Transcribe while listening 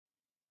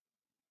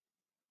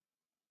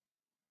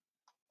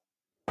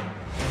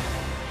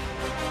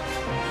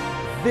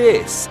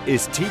This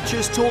is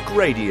Teachers Talk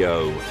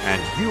Radio,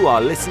 and you are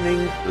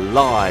listening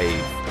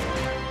live.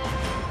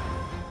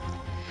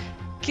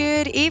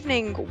 Good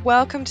evening.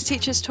 Welcome to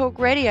Teachers Talk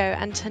Radio,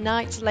 and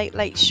tonight's Late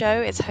Late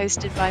Show is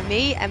hosted by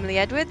me, Emily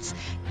Edwards.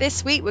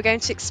 This week we're going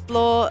to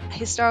explore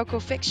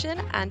historical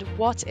fiction and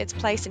what its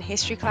place in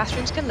history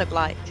classrooms can look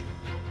like.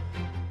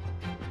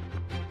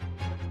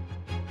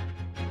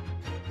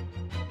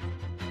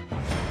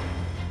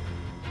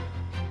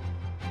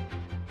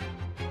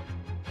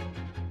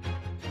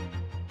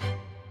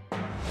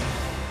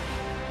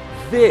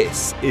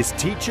 This is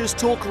Teachers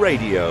Talk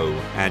Radio,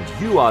 and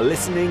you are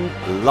listening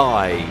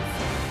live.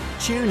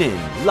 Tune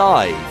in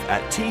live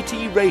at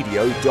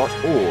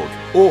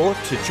ttradio.org, or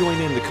to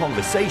join in the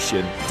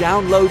conversation,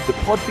 download the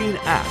Podbean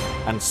app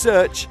and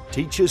search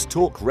Teachers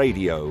Talk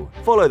Radio.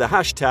 Follow the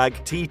hashtag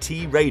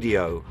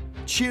TTRadio.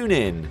 Tune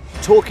in,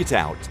 talk it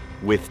out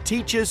with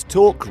Teachers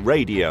Talk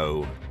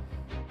Radio.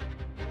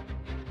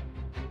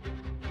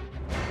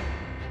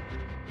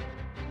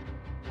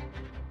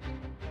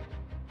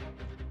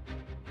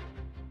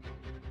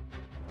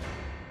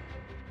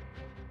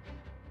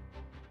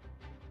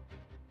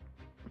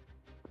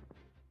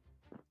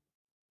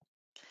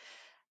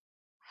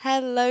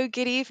 Hello,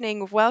 good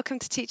evening. Welcome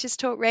to Teachers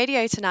Talk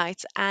Radio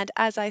tonight. And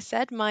as I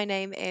said, my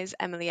name is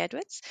Emily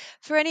Edwards.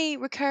 For any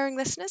recurring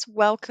listeners,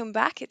 welcome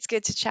back. It's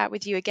good to chat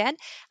with you again.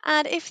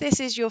 And if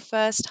this is your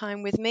first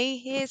time with me,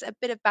 here's a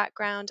bit of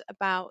background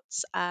about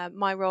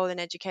my role in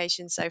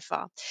education so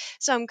far.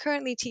 So I'm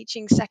currently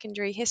teaching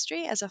secondary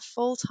history as a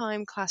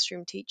full-time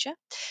classroom teacher.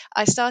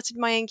 I started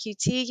my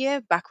NQT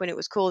year back when it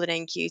was called an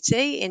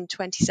NQT in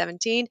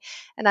 2017,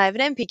 and I have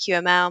an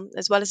NPQML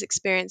as well as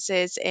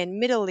experiences in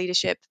middle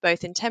leadership,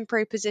 both in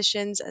temporary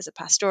positions as a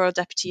pastoral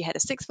deputy head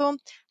of sixth form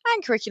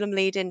and curriculum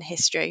lead in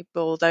history,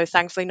 although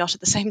thankfully not at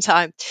the same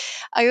time.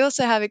 I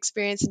also have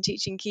experience in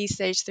teaching Key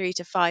Stage 3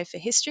 to 5 for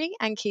history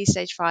and Key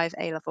Stage 5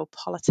 A-level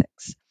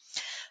politics.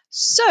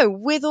 So,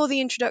 with all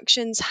the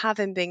introductions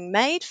having been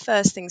made,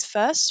 first things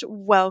first,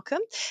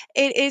 welcome.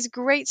 It is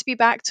great to be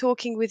back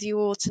talking with you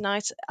all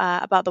tonight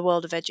about the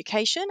world of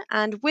education.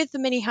 And with the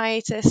mini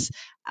hiatus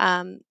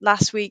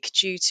last week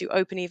due to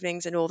open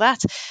evenings and all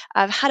that,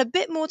 I've had a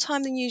bit more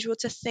time than usual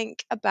to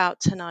think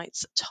about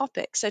tonight's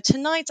topic. So,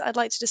 tonight I'd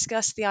like to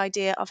discuss the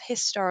idea of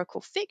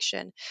historical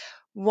fiction.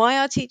 Why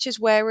are teachers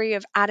wary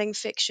of adding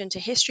fiction to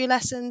history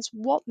lessons?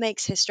 What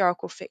makes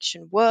historical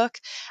fiction work?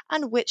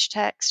 And which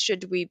texts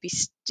should we be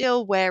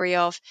still wary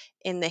of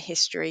in the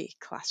history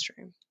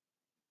classroom?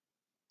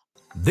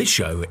 This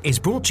show is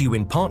brought to you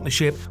in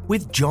partnership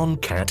with John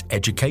Catt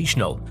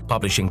Educational,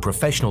 publishing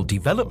professional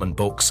development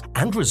books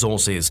and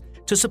resources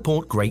to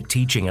support great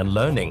teaching and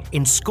learning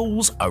in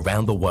schools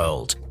around the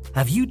world.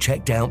 Have you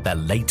checked out their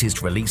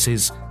latest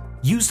releases?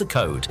 Use the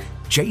code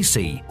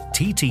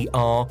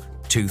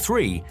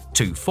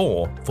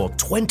JCTTR2324 for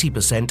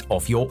 20%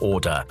 off your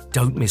order.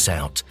 Don't miss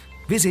out.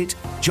 Visit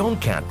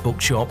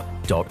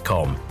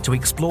johncattbookshop.com to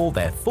explore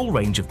their full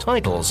range of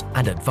titles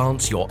and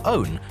advance your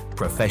own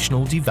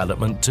professional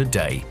development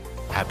today.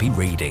 Happy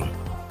reading.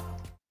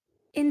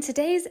 In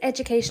today's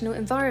educational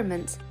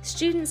environment,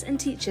 students and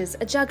teachers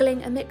are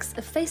juggling a mix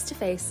of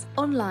face-to-face,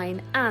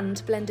 online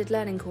and blended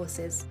learning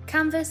courses.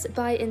 Canvas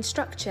by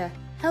Instructure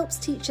helps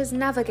teachers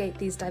navigate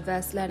these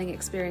diverse learning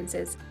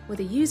experiences with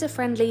a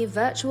user-friendly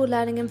virtual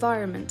learning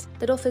environment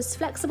that offers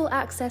flexible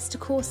access to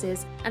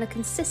courses and a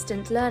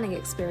consistent learning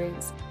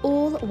experience,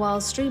 all while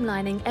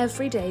streamlining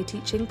everyday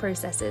teaching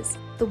processes.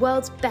 The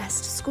world's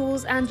best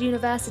schools and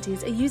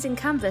universities are using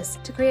Canvas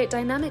to create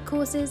dynamic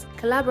courses,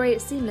 collaborate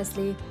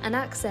seamlessly, and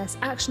access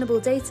actionable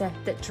data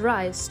that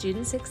drives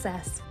student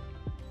success.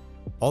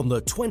 On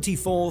the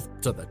 24th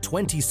to the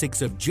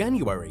 26th of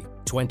January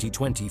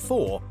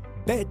 2024,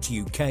 Bet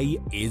UK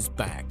is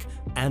back,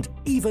 and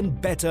even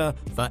better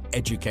for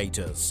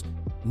educators.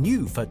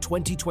 New for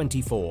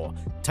 2024,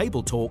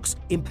 Table Talks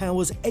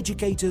empowers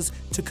educators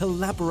to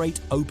collaborate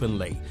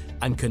openly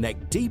and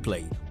connect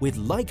deeply with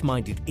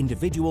like-minded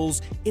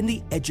individuals in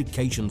the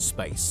education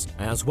space,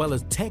 as well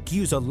as tech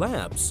user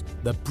labs,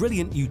 the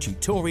brilliant new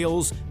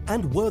tutorials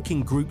and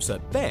working groups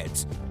at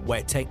BET,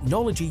 where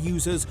technology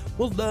users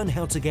will learn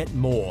how to get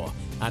more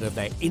out of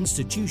their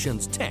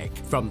institution's tech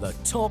from the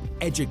top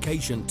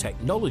education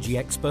technology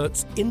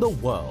experts in the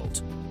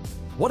world.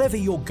 Whatever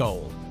your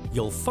goal,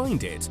 you'll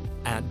find it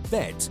at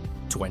BET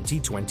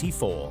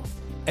 2024.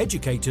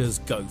 Educators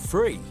go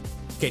free.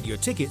 Get your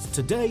tickets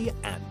today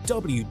at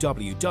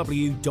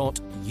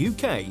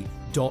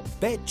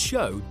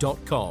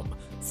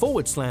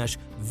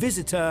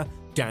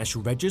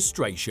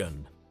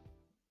www.uk.betshow.com/visitor-registration.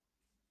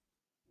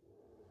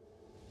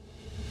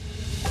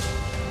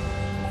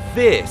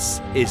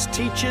 This is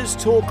Teachers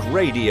Talk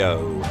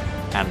Radio,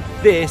 and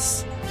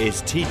this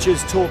is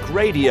Teachers Talk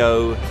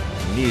Radio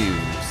News.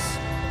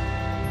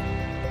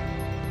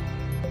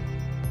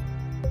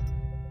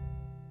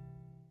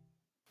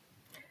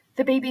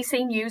 The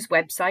BBC News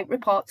website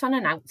reports on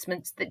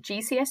announcements that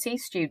GCSE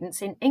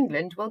students in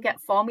England will get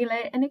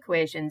formulae and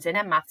equations in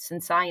their maths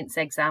and science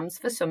exams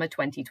for summer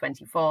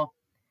 2024.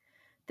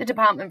 The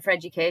Department for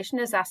Education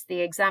has asked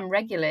the exam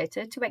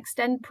regulator to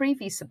extend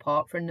previous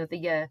support for another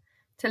year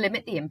to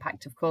limit the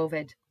impact of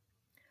COVID.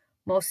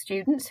 Most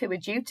students who are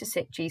due to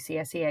sit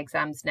GCSE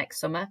exams next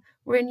summer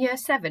were in Year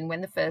 7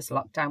 when the first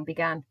lockdown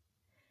began.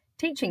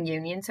 Teaching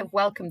unions have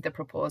welcomed the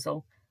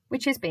proposal,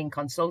 which is being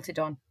consulted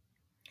on.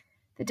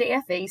 The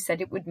DfE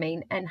said it would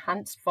mean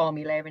enhanced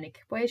formulae and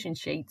equation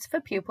sheets for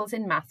pupils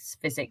in maths,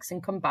 physics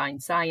and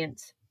combined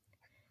science.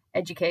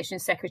 Education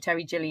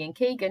Secretary Gillian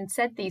Keegan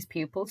said these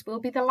pupils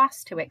will be the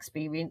last to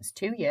experience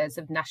 2 years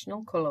of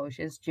national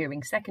closures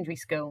during secondary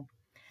school,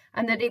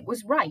 and that it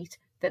was right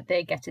that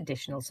they get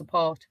additional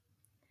support.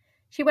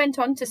 She went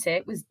on to say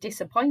it was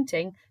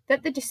disappointing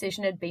that the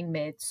decision had been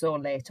made so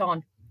late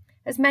on,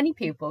 as many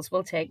pupils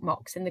will take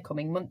mocks in the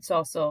coming months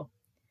or so.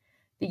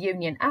 The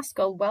union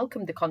ASCL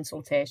welcomed the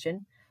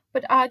consultation,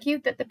 but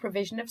argued that the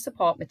provision of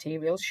support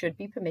materials should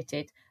be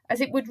permitted as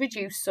it would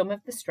reduce some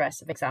of the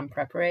stress of exam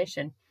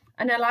preparation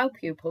and allow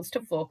pupils to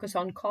focus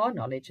on core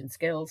knowledge and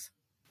skills.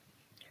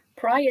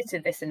 Prior to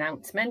this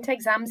announcement,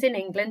 exams in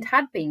England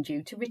had been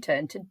due to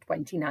return to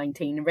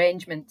 2019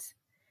 arrangements.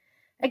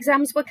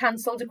 Exams were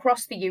cancelled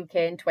across the UK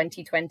in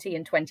 2020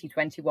 and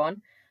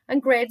 2021,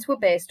 and grades were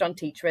based on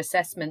teacher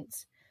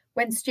assessments.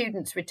 When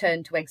students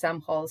returned to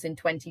exam halls in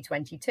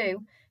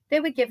 2022, they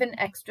were given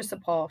extra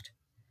support.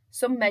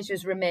 Some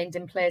measures remained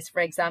in place for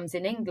exams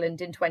in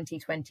England in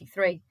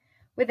 2023,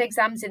 with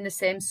exams in the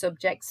same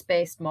subjects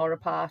spaced more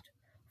apart,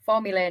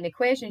 formulae and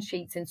equation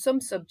sheets in some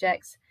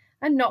subjects,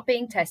 and not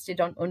being tested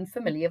on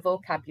unfamiliar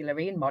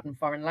vocabulary in modern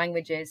foreign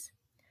languages.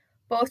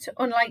 But,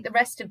 unlike the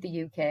rest of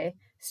the UK,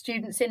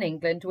 students in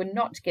England were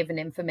not given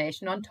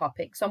information on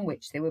topics on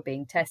which they were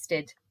being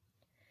tested.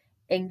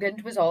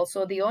 England was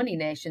also the only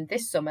nation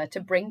this summer to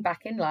bring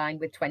back in line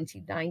with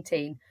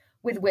 2019,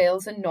 with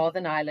Wales and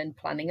Northern Ireland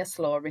planning a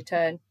slower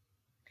return.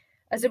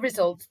 As a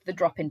result, the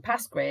drop in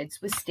pass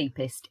grades was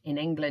steepest in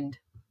England.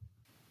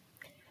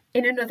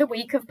 In another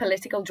week of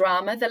political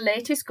drama, the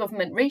latest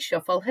government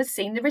reshuffle has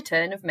seen the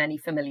return of many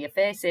familiar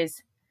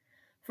faces.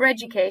 For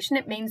education,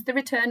 it means the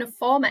return of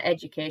former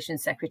Education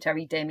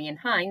Secretary Damian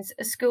Hinds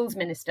as Schools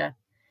Minister.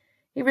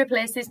 He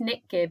replaces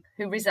Nick Gibb,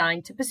 who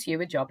resigned to pursue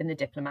a job in the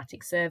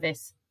diplomatic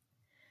service.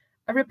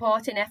 A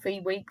report in FE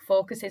Week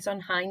focuses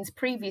on Hinds'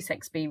 previous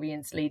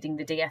experience leading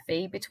the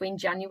DfE between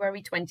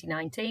January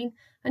 2019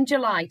 and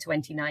July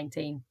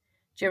 2019,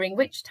 during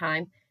which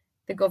time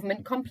the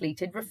government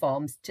completed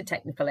reforms to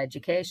technical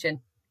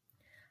education.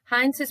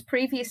 Hinds has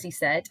previously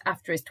said,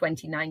 after his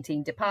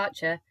 2019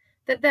 departure,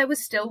 that there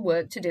was still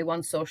work to do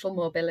on social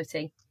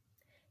mobility.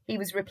 He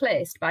was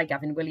replaced by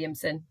Gavin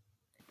Williamson.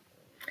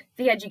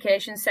 The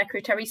Education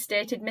Secretary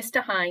stated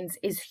Mr Hinds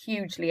is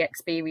hugely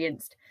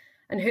experienced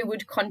and who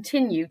would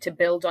continue to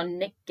build on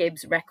Nick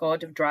Gibb's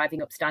record of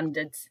driving up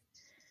standards.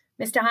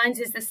 Mr Hinds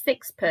is the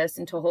sixth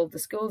person to hold the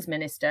Schools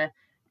Minister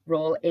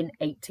role in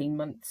 18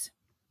 months.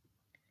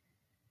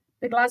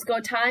 The Glasgow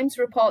Times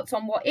reports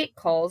on what it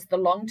calls the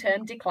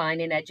long-term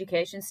decline in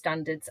education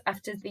standards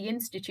after the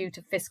Institute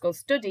of Fiscal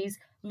Studies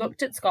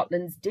looked at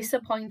Scotland's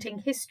disappointing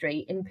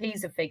history in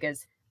PISA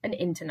figures, an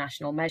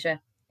international measure.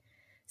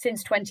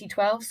 Since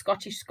 2012,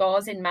 Scottish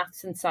scores in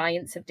maths and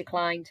science have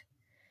declined.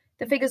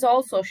 The figures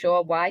also show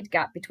a wide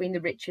gap between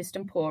the richest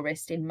and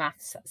poorest in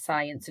maths,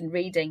 science and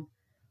reading,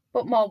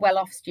 but more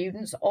well-off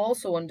students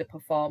also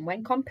underperform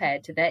when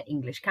compared to their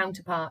English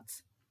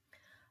counterparts.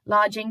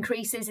 Large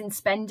increases in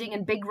spending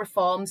and big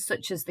reforms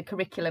such as the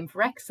Curriculum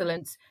for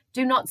Excellence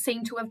do not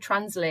seem to have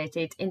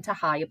translated into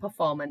higher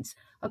performance,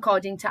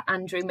 according to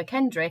Andrew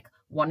McKendrick,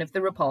 one of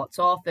the report's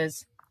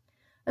authors.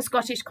 A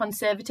Scottish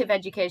Conservative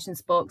education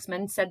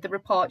spokesman said the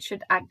report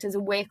should act as a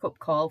wake-up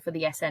call for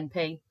the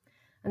SNP,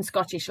 and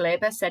Scottish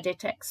Labour said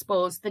it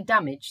exposed the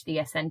damage the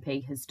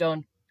SNP has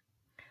done.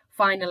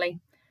 Finally,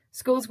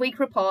 Schools Week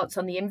reports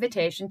on the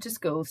invitation to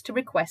schools to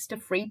request a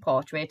free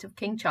portrait of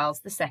King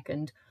Charles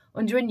II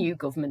under a new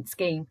government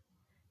scheme.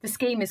 The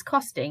scheme is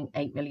costing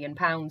 £8 million.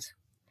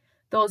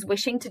 Those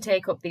wishing to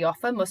take up the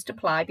offer must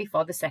apply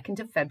before the 2nd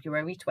of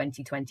February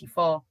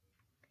 2024.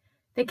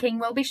 The King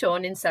will be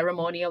shown in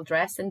ceremonial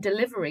dress and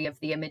delivery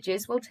of the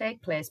images will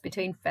take place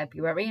between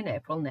February and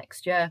April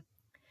next year.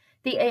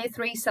 The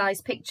A3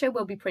 size picture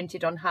will be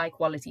printed on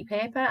high-quality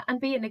paper and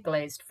be in a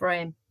glazed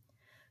frame.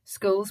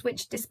 Schools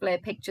which display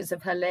pictures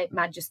of Her late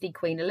Majesty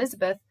Queen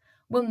Elizabeth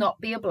will not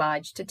be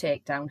obliged to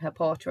take down her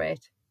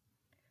portrait.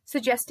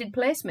 Suggested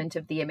placement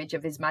of the image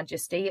of His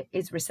Majesty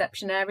is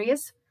reception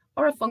areas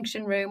or a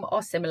function room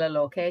or similar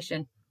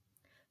location.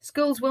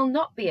 Schools will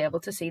not be able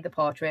to see the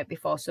portrait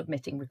before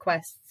submitting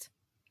requests.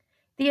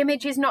 The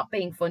image is not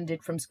being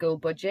funded from school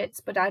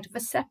budgets but out of a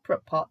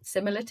separate pot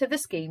similar to the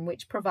scheme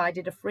which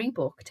provided a free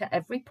book to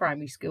every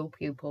primary school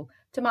pupil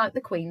to mark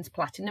the Queen's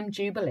Platinum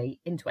Jubilee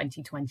in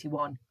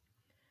 2021.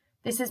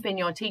 This has been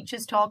your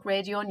Teachers Talk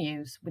Radio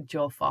News with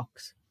Jo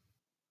Fox.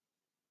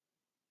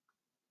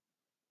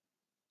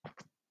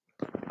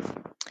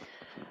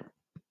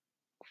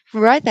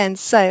 Right then,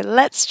 so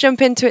let's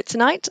jump into it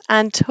tonight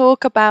and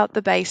talk about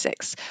the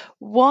basics.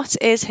 What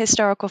is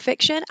historical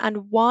fiction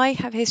and why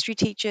have history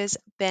teachers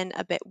been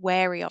a bit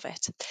wary of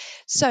it?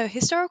 So,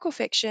 historical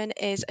fiction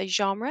is a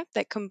genre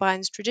that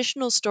combines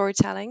traditional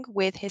storytelling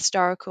with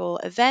historical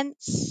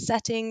events,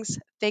 settings,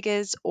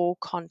 figures, or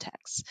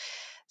contexts.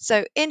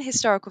 So, in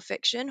historical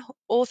fiction,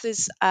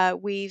 authors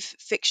weave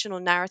fictional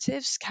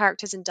narratives,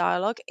 characters, and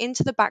dialogue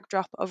into the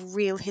backdrop of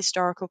real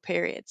historical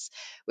periods,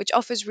 which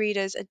offers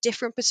readers a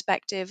different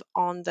perspective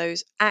on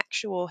those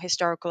actual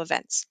historical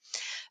events.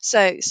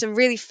 So, some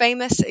really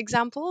famous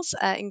examples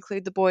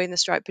include The Boy in the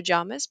Striped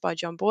Pajamas by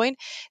John Boyne,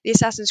 the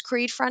Assassin's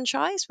Creed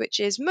franchise, which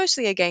is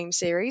mostly a game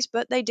series,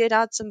 but they did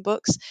add some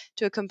books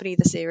to accompany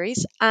the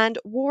series, and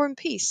War and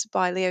Peace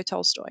by Leo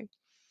Tolstoy.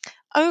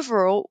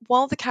 Overall,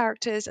 while the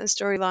characters and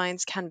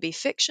storylines can be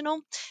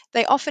fictional,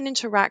 they often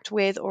interact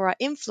with or are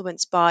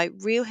influenced by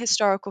real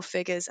historical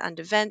figures and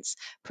events,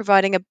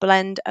 providing a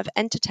blend of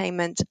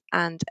entertainment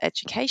and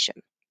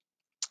education.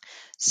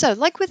 So,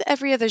 like with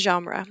every other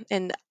genre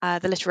in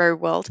the literary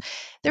world,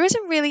 there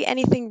isn't really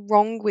anything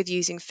wrong with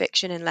using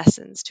fiction in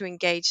lessons to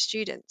engage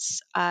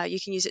students. You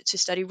can use it to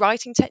study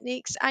writing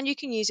techniques and you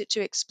can use it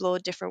to explore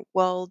different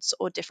worlds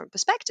or different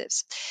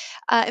perspectives.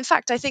 In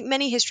fact, I think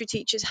many history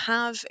teachers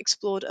have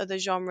explored other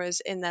genres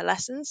in their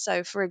lessons.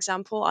 So, for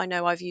example, I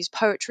know I've used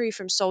poetry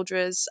from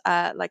soldiers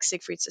like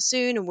Siegfried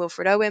Sassoon and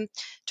Wilfred Owen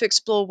to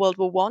explore World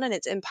War One and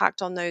its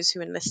impact on those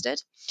who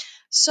enlisted.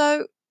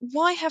 So,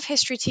 why have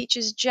history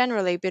teachers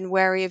generally been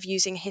wary of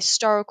using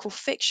historical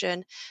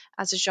fiction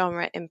as a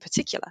genre in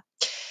particular?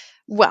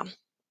 Well,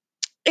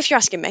 if you're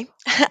asking me,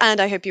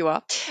 and I hope you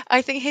are,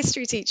 I think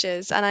history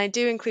teachers, and I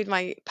do include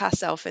my past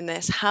self in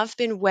this, have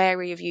been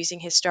wary of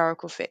using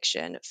historical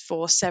fiction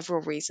for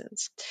several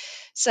reasons.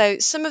 So,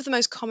 some of the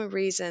most common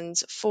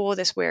reasons for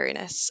this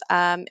wariness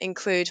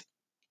include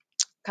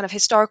kind of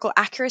historical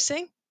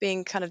accuracy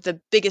being kind of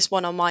the biggest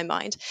one on my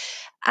mind,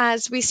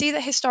 as we see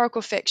that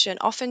historical fiction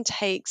often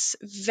takes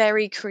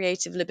very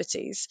creative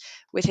liberties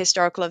with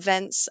historical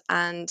events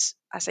and,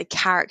 I say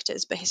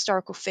characters, but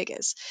historical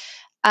figures.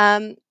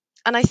 Um,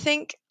 and I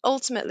think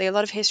ultimately a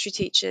lot of history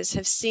teachers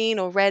have seen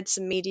or read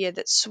some media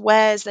that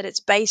swears that it's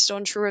based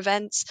on true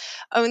events,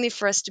 only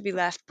for us to be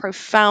left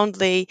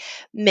profoundly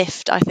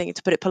miffed, I think,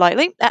 to put it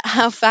politely, at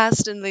how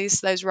fast and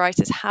loose those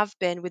writers have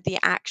been with the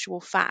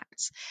actual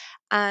facts.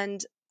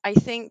 And I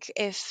think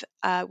if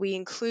we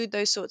include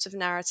those sorts of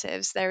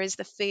narratives, there is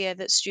the fear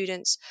that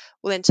students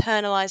will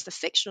internalize the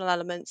fictional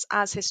elements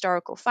as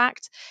historical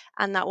fact,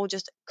 and that will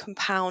just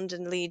compound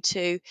and lead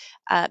to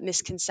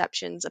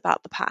misconceptions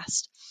about the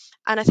past.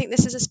 And I think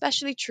this is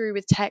especially true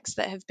with texts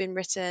that have been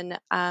written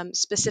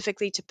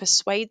specifically to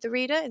persuade the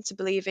reader into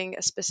believing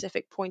a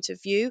specific point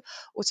of view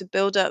or to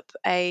build up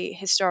a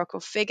historical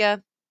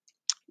figure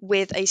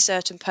with a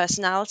certain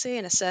personality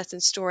and a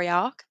certain story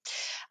arc.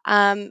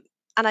 Um,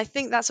 and I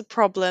think that's a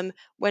problem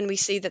when we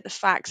see that the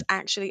facts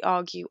actually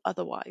argue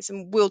otherwise.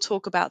 And we'll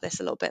talk about this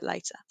a little bit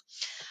later.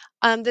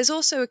 There's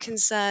also a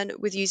concern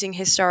with using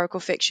historical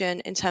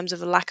fiction in terms of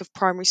the lack of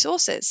primary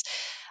sources,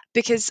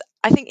 because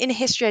I think in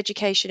history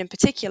education in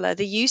particular,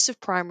 the use of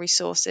primary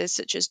sources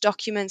such as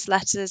documents,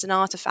 letters, and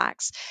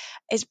artifacts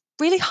is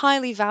really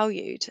highly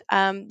valued.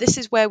 This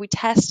is where we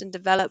test and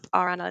develop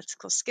our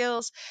analytical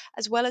skills,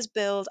 as well as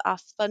build our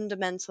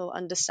fundamental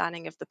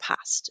understanding of the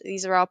past.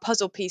 These are our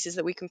puzzle pieces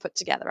that we can put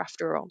together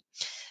after all.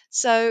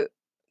 So,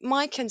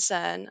 my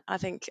concern, I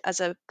think,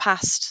 as a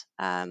past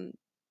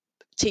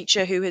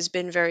teacher who has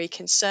been very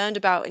concerned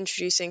about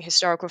introducing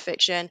historical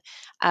fiction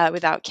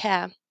without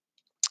care,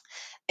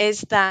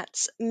 is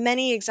that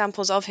many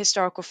examples of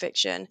historical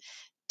fiction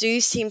do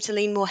seem to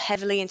lean more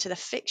heavily into the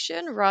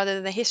fiction rather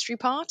than the history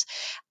part.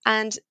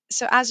 And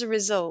so, as a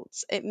result,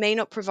 it may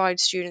not provide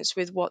students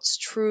with what's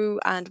true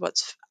and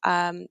what's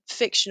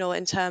fictional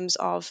in terms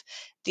of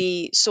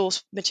the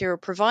source material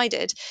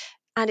provided.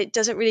 And it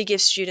doesn't really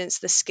give students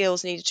the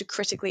skills needed to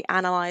critically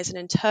analyze and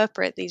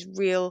interpret these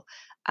real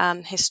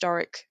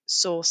historic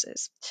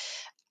sources.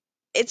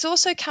 It's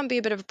also can be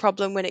a bit of a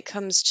problem when it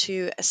comes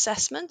to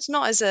assessment,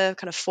 not as a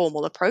kind of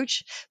formal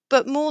approach,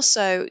 but more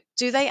so,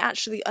 do they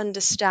actually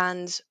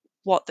understand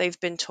what they've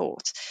been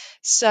taught?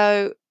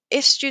 So,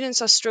 if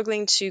students are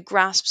struggling to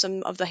grasp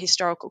some of the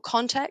historical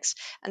context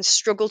and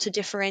struggle to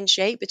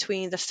differentiate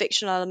between the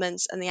fictional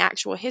elements and the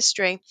actual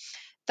history,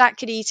 that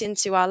could eat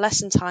into our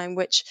lesson time,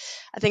 which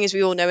I think, as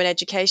we all know in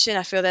education,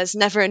 I feel there's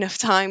never enough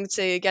time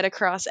to get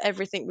across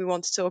everything we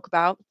want to talk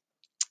about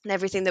and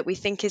everything that we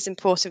think is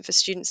important for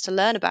students to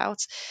learn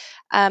about.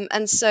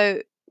 And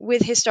so,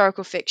 with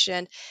historical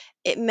fiction,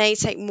 it may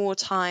take more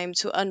time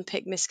to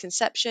unpick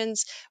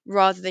misconceptions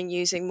rather than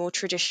using more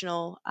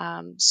traditional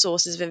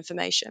sources of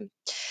information.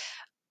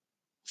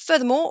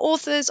 Furthermore,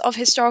 authors of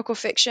historical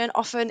fiction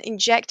often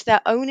inject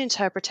their own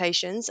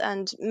interpretations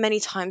and many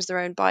times their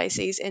own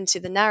biases into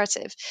the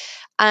narrative.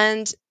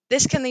 And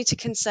this can lead to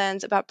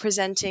concerns about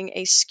presenting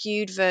a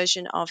skewed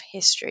version of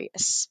history,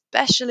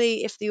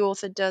 especially if the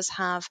author does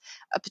have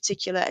a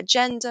particular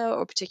agenda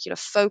or a particular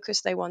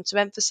focus they want to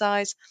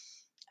emphasize.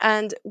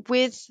 And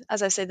with,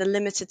 as I say, the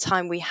limited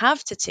time we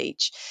have to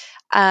teach,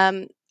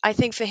 I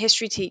think for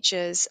history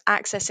teachers,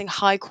 accessing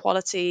high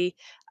quality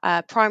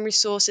primary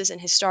sources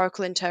and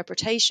historical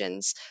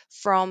interpretations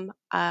from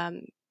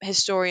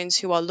historians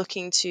who are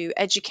looking to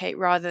educate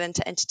rather than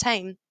to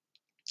entertain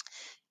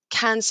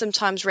can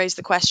sometimes raise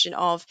the question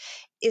of,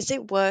 is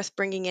it worth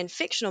bringing in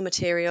fictional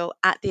material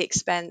at the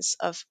expense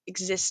of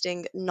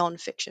existing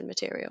non-fiction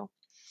material?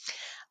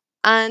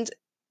 And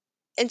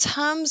in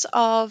terms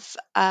of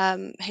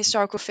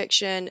historical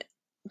fiction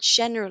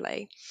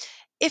generally,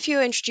 if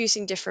you're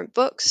introducing different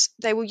books,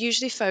 they will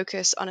usually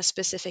focus on a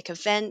specific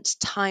event,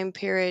 time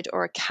period,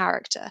 or a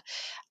character.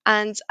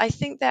 And I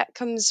think that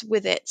comes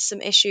with it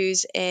some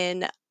issues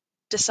in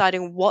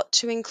deciding what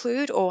to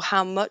include or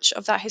how much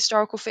of that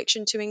historical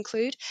fiction to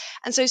include.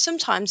 And so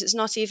sometimes it's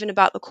not even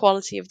about the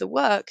quality of the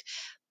work,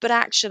 but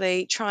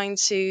actually trying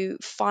to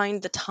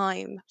find the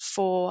time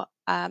for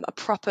a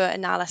proper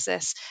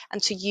analysis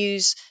and to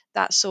use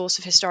that source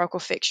of historical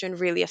fiction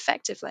really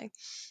effectively.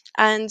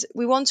 And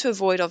we want to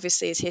avoid,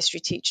 obviously, as history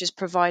teachers,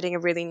 providing a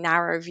really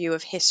narrow view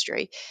of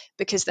history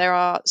because there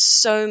are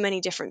so many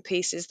different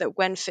pieces that,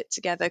 when fit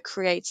together,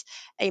 create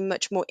a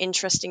much more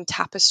interesting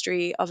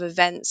tapestry of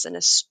events and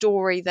a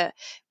story that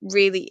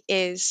really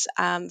is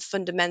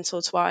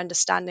fundamental to our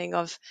understanding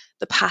of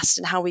the past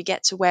and how we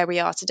get to where we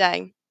are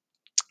today.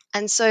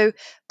 And so,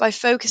 by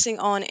focusing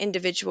on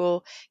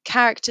individual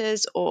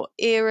characters or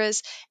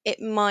eras,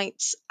 it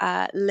might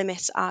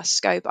limit our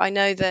scope. I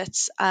know that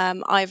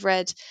I've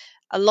read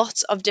a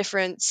lot of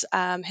different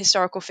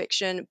historical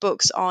fiction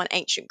books on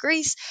ancient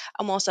Greece,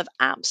 and whilst I've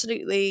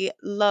absolutely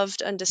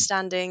loved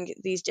understanding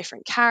these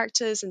different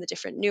characters and the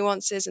different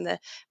nuances and the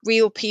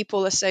real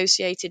people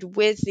associated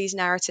with these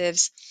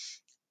narratives,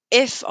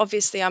 if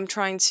obviously I'm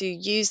trying to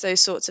use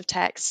those sorts of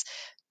texts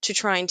to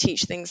try and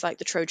teach things like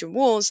the Trojan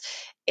Wars,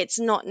 it's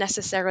not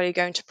necessarily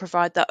going to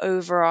provide the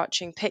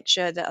overarching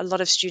picture that a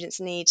lot of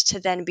students need to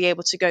then be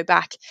able to go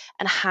back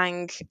and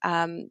hang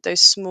those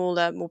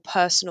smaller, more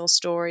personal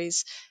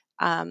stories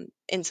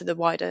into the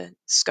wider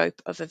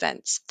scope of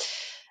events.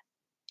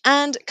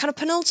 And kind of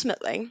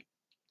penultimately,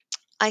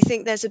 I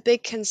think there's a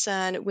big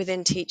concern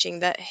within teaching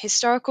that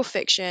historical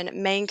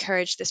fiction may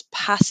encourage this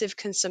passive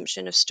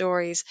consumption of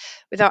stories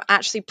without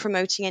actually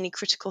promoting any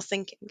critical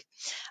thinking.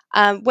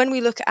 When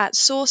we look at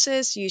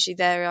sources, usually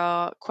there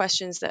are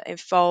questions that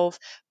involve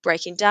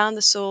breaking down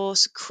the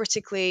source,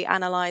 critically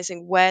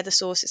analyzing where the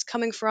source is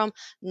coming from.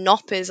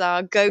 NOP is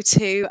our go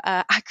to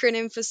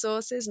acronym for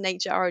sources: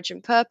 nature,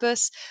 origin,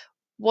 purpose.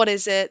 What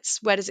is it?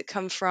 Where does it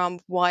come from?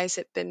 Why has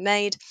it been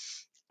made?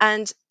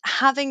 And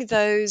having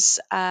those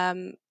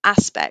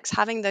aspects,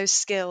 having those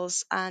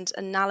skills and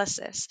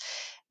analysis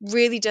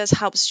really does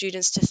help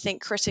students to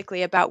think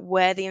critically about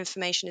where the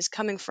information is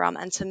coming from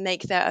and to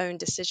make their own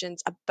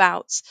decisions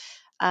about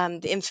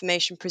the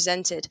information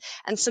presented.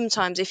 And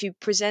sometimes, if you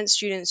present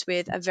students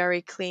with a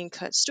very clean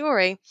cut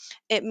story,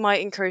 it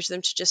might encourage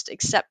them to just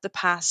accept the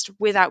past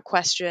without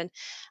question.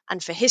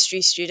 And for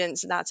history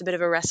students, that's a bit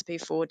of a recipe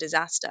for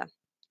disaster.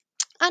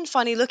 And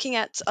finally, looking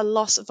at a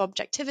loss of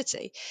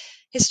objectivity,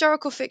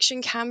 historical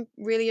fiction can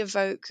really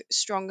evoke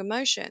strong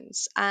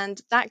emotions,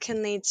 and that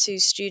can lead to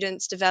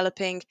students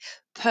developing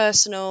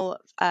personal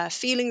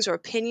feelings or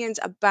opinions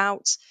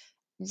about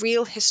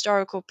real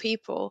historical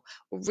people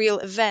or real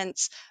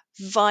events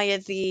via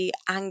the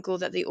angle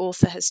that the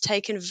author has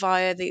taken,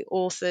 via the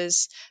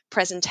author's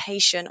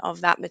presentation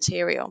of that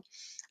material.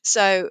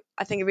 So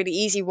I think a really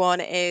easy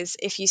one is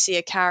if you see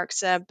a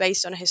character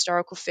based on a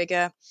historical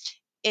figure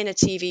in a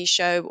TV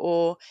show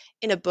or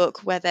in a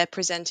book where they're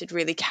presented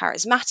really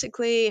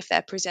charismatically, if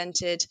they're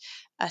presented,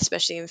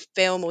 especially in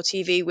film or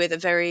TV, with a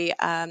very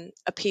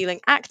appealing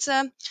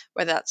actor,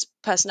 whether that's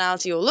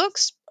personality or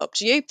looks, up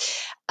to you,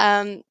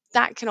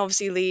 that can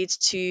obviously lead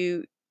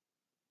to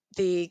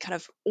the kind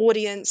of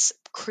audience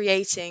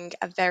creating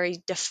a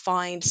very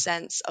defined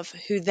sense of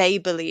who they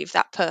believe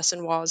that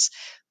person was,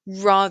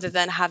 rather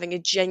than having a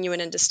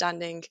genuine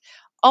understanding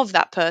of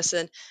that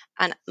person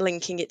and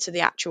linking it to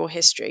the actual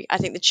history. I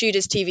think the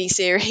Tudors TV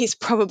series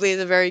probably is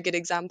a very good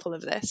example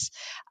of this.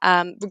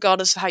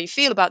 Regardless of how you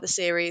feel about the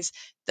series,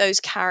 those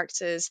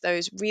characters,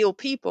 those real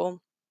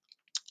people,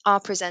 are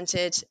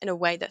presented in a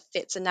way that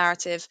fits a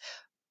narrative,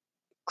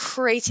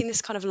 creating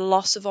this kind of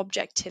loss of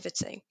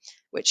objectivity,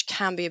 which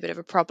can be a bit of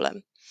a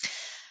problem.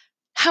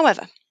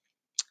 However,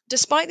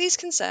 despite these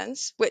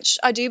concerns, which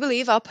I do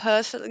believe are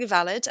perfectly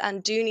valid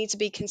and do need to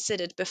be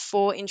considered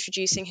before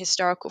introducing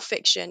historical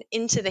fiction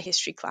into the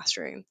history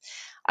classroom,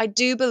 I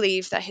do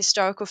believe that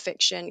historical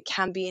fiction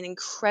can be an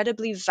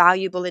incredibly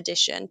valuable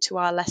addition to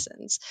our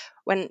lessons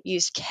when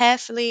used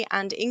carefully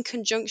and in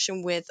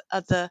conjunction with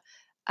other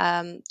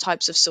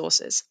types of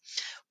sources.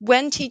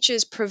 When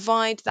teachers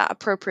provide that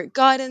appropriate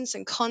guidance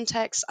and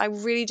context, I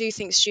really do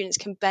think students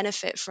can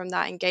benefit from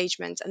that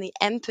engagement and the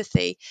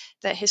empathy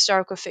that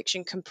historical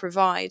fiction can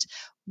provide,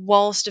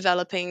 whilst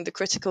developing the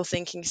critical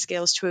thinking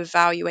skills to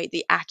evaluate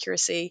the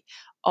accuracy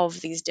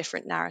of these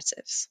different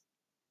narratives.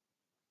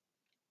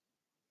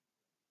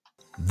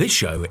 This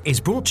show is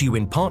brought to you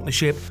in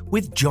partnership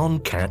with John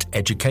Catt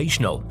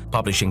Educational,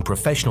 publishing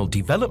professional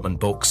development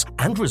books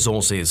and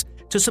resources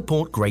to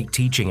support great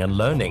teaching and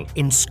learning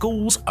in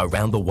schools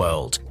around the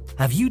world.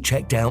 Have you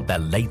checked out their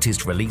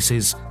latest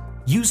releases?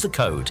 Use the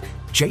code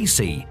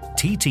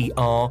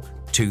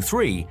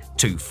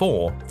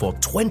JCTTR2324 for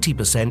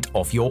 20%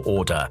 off your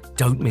order.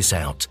 Don't miss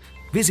out.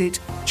 Visit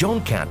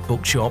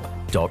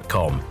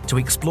johncattbookshop.com to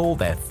explore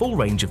their full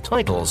range of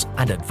titles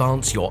and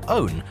advance your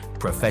own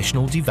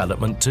professional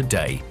development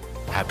today.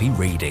 Happy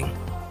reading.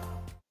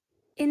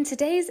 In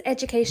today's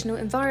educational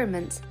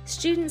environment,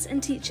 students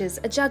and teachers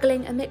are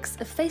juggling a mix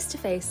of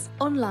face-to-face,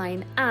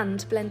 online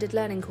and blended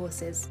learning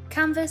courses.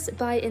 Canvas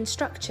by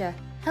Instructure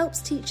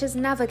helps teachers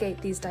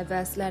navigate these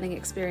diverse learning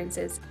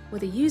experiences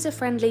with a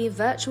user-friendly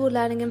virtual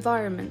learning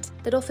environment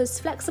that offers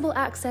flexible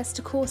access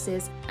to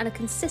courses and a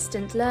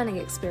consistent learning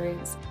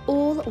experience,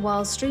 all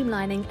while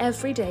streamlining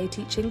everyday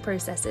teaching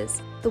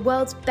processes. The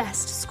world's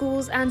best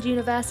schools and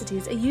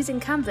universities are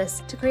using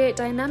Canvas to create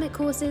dynamic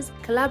courses,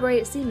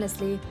 collaborate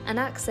seamlessly, and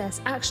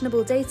access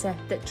actionable data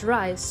that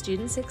drives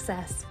student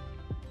success.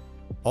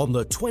 On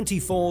the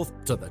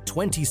 24th to the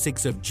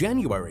 26th of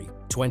January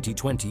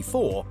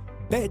 2024,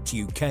 Bet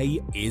UK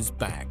is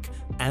back,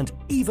 and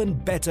even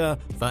better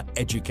for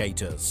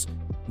educators.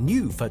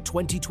 New for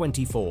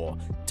 2024,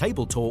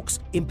 Table Talks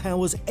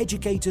empowers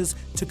educators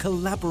to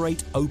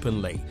collaborate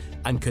openly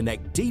and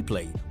connect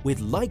deeply with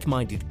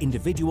like-minded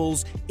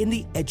individuals in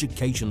the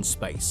education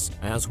space,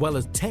 as well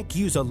as tech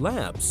user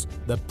labs,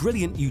 the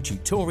brilliant new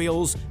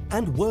tutorials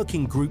and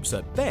working groups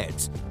at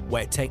Bet,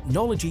 where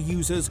technology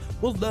users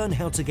will learn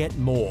how to get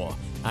more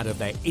out of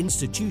their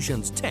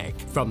institution's tech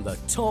from the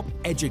top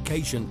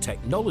education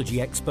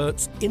technology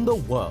experts in the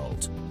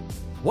world.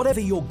 Whatever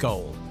your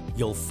goal,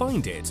 you'll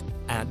find it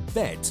at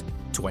Bet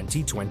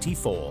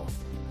 2024.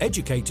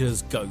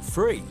 Educators go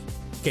free.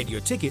 Get your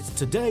tickets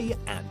today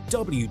at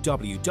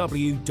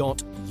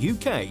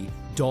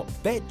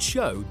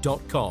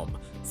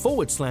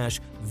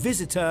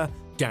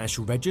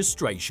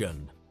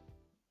www.uk.betshow.com/visitor-registration.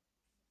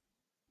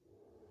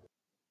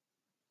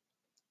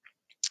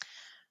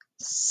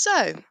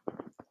 So,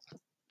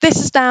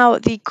 this is now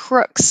the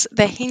crux,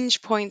 the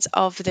hinge point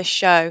of the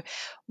show.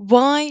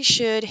 Why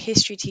should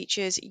history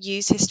teachers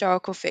use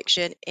historical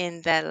fiction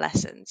in their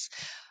lessons?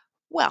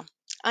 Well,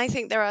 I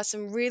think there are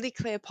some really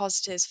clear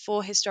positives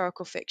for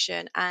historical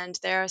fiction, and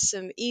there are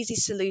some easy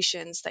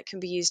solutions that can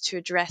be used to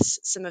address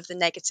some of the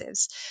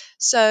negatives.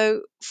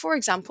 So, for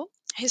example,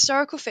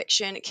 historical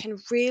fiction can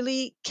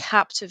really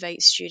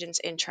captivate students'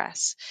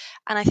 interests.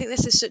 And I think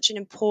this is such an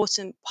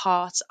important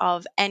part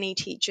of any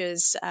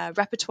teacher's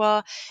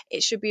repertoire.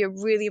 It should be a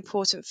really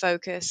important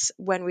focus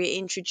when we're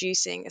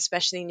introducing,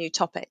 especially new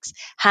topics.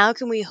 How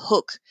can we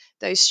hook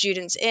those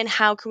students in?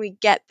 How can we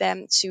get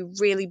them to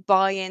really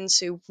buy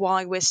into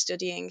why we're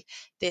studying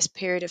this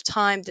period of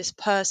time, this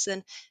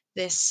person,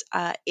 this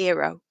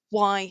era?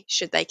 Why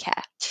should they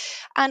care?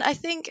 And I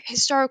think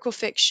historical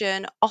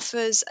fiction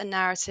offers a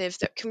narrative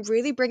that can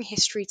really bring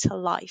history to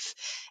life.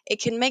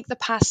 It can make the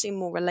past seem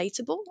more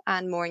relatable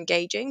and more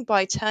engaging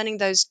by turning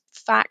those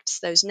facts,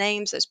 those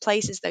names, those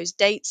places, those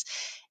dates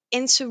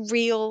into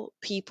real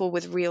people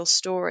with real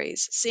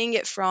stories. Seeing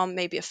it from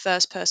maybe a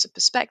first person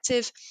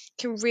perspective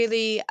can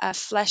really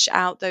flesh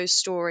out those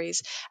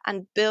stories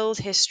and build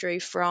history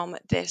from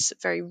this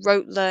very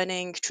rote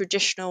learning,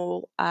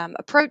 traditional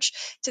approach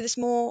to this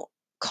more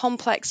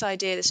complex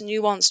idea, this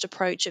nuanced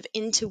approach of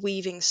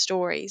interweaving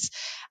stories.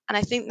 And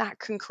I think that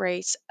can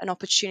create an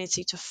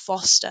opportunity to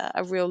foster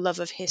a real love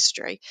of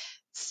history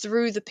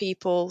through the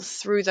people,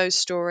 through those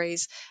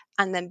stories,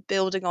 and then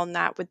building on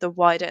that with the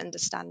wider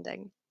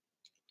understanding.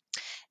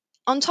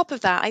 On top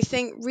of that, I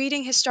think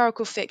reading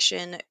historical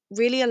fiction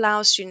really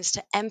allows students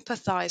to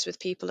empathize with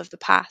people of the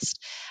past.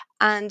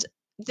 And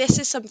this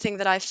is something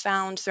that I've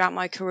found throughout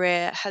my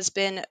career has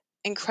been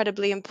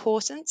incredibly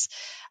important.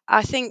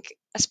 I think,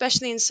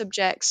 especially in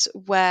subjects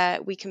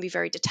where we can be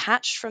very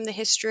detached from the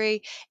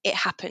history, it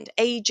happened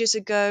ages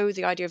ago,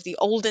 the idea of the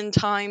olden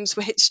times,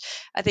 which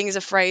I think is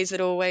a phrase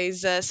that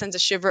always sends a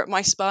shiver up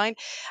my spine.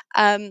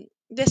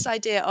 This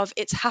idea of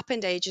it's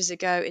happened ages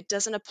ago, it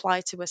doesn't apply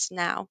to us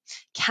now,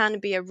 can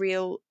be a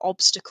real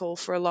obstacle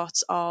for a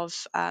lot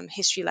of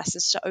history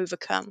lessons to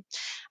overcome.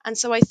 And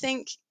so I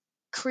think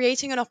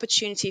creating an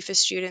opportunity for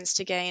students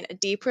to gain a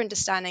deeper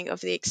understanding of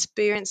the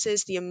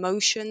experiences, the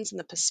emotions, and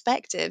the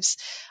perspectives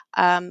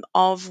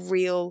of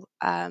real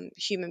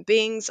human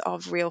beings,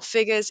 of real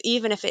figures,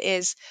 even if it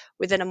is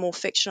within a more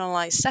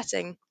fictionalized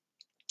setting,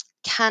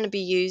 can be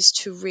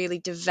used to really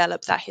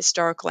develop that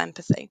historical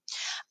empathy.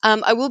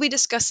 I will be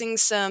discussing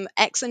some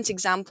excellent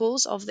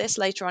examples of this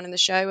later on in the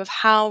show of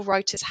how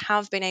writers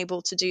have been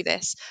able to do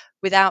this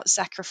without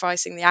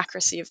sacrificing the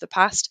accuracy of the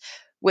past,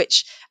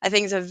 which I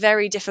think is a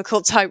very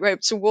difficult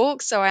tightrope to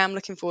walk. So I am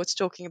looking forward to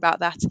talking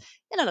about that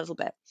in a little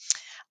bit.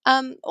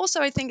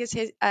 Also, I think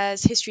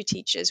as history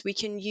teachers, we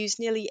can use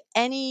nearly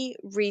any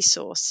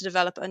resource to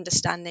develop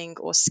understanding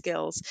or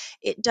skills.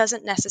 It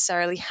doesn't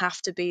necessarily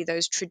have to be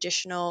those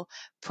traditional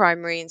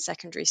primary and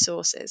secondary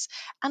sources.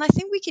 And I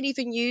think we can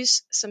even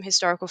use some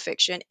historical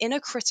fiction in a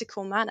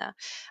critical manner.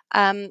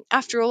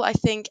 After all, I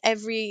think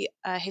every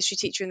history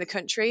teacher in the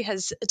country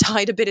has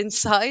died a bit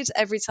inside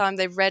every time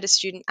they've read a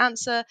student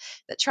answer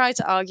that tried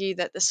to argue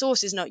that the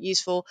source is not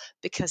useful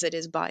because it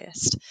is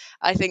biased.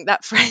 I think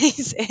that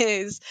phrase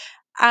is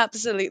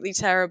absolutely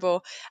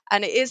terrible.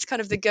 And it is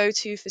kind of the go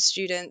to for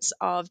students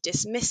of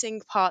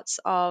dismissing parts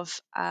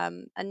of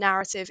a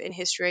narrative in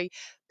history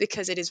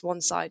because it is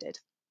one sided.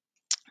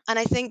 And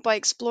I think by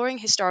exploring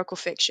historical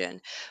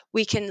fiction,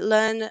 we can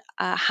learn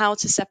how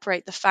to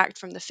separate the fact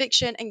from the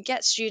fiction and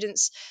get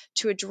students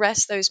to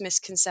address those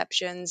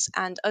misconceptions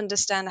and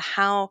understand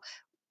how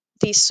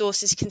these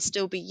sources can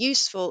still be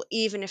useful,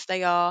 even if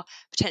they are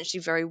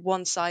potentially very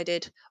one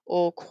sided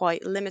or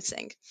quite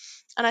limiting.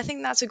 And I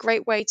think that's a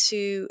great way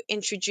to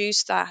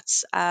introduce that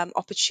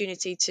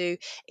opportunity to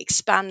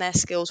expand their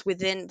skills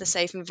within the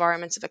safe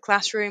environment of a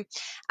classroom.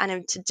 And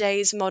in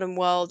today's modern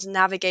world,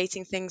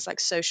 navigating things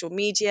like social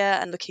media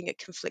and looking at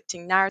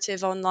conflicting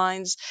narrative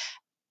online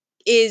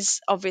is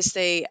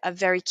obviously a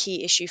very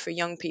key issue for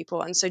young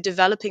people. And so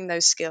developing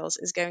those skills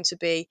is going to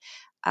be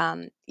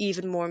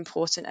even more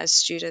important as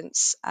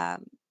students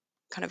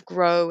kind of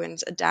grow and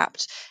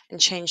adapt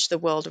and change the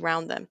world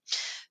around them.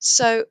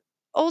 So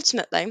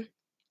ultimately,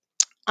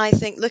 I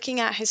think looking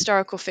at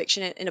historical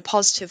fiction in a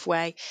positive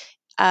way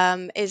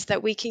is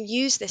that we can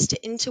use this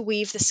to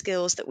interweave the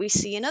skills that we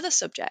see in other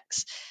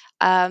subjects.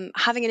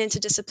 Having an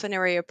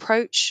interdisciplinary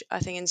approach, I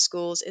think, in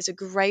schools is a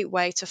great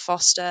way to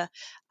foster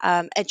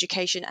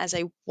education as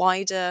a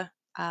wider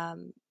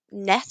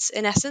net,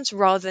 in essence,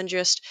 rather than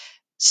just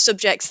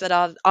subjects that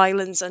are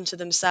islands unto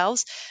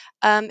themselves.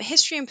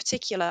 History, in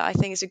particular, I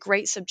think, is a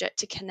great subject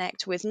to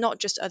connect with not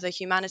just other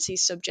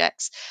humanities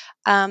subjects,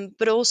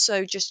 but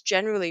also just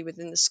generally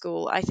within the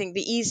school. I think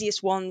the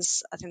easiest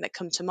ones, I think, that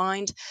come to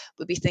mind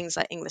would be things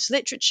like English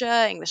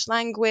literature, English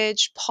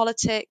language,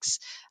 politics,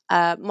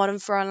 modern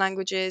foreign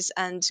languages,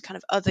 and kind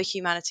of other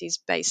humanities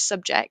based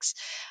subjects.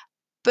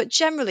 But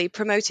generally,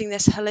 promoting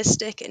this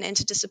holistic and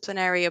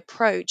interdisciplinary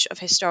approach of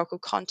historical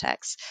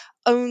context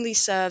only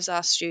serves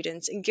our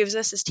students and gives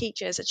us as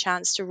teachers a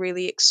chance to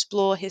really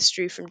explore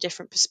history from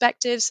different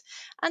perspectives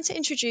and to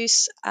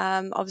introduce,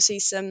 obviously,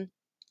 some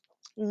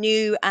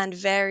new and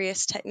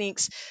various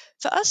techniques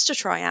for us to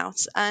try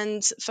out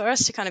and for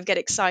us to kind of get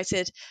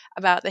excited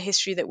about the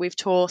history that we've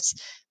taught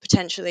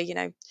potentially,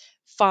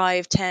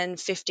 5, 10,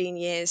 15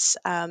 years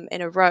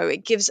in a row.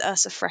 It gives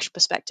us a fresh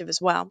perspective as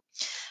well.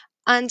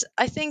 And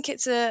I think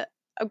it's a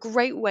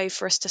great way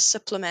for us to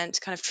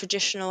supplement kind of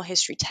traditional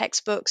history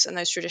textbooks and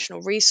those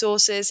traditional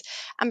resources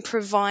and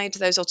provide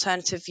those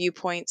alternative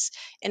viewpoints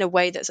in a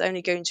way that's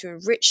only going to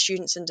enrich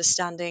students'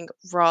 understanding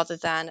rather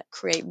than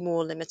create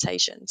more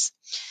limitations.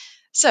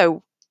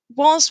 So,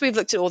 whilst we've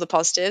looked at all the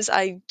positives,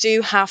 I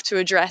do have to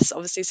address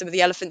obviously some of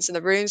the elephants in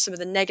the room, some of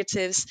the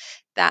negatives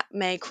that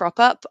may crop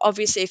up.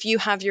 Obviously, if you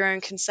have your own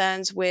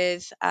concerns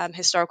with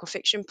historical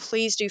fiction,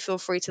 please do feel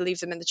free to leave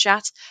them in the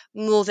chat.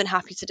 More than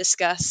happy to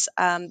discuss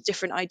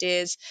different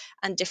ideas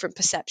and different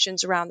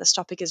perceptions around this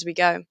topic as we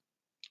go.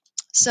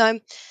 So,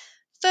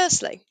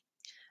 firstly,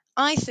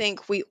 I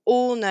think we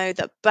all know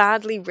that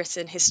badly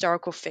written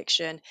historical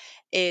fiction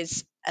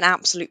is an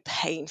absolute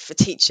pain for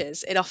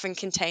teachers. It often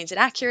contains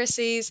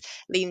inaccuracies,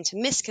 leading to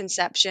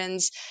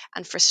misconceptions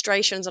and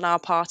frustrations on our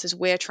part as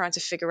we're trying to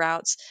figure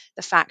out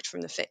the fact from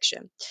the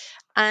fiction.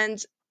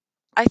 And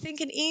I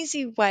think an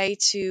easy way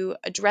to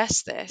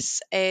address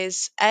this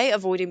is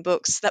avoiding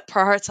books that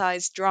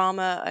prioritize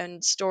drama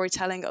and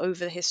storytelling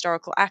over the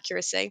historical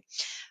accuracy,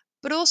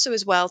 but also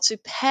as well to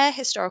pair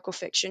historical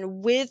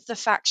fiction with the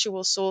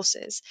factual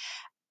sources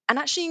and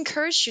actually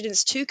encourage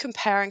students to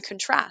compare and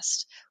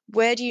contrast.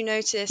 Where do you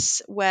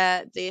notice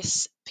where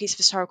this piece of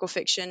historical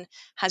fiction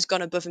has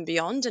gone above and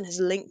beyond and has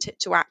linked it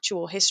to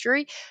actual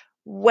history?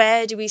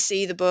 Where do we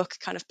see the book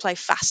kind of play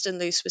fast and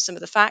loose with some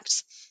of the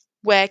facts?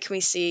 Where can we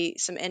see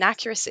some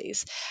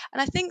inaccuracies?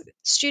 And I think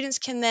students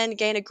can then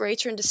gain a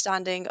greater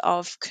understanding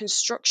of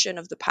construction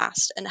of the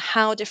past and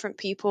how different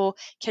people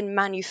can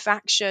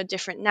manufacture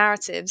different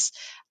narratives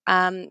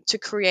to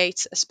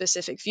create a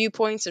specific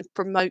viewpoint and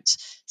promote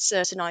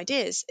certain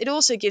ideas. It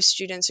also gives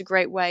students a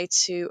great way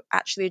to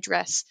actually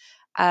address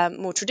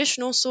more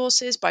traditional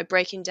sources by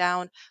breaking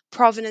down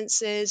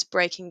provenances,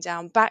 breaking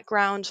down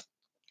background,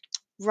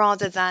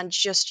 rather than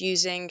just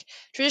using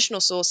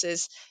traditional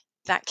sources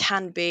that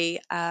can be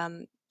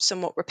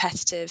somewhat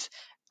repetitive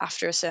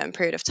after a certain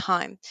period of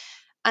time.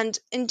 And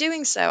in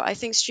doing so, I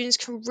think students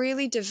can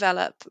really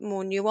develop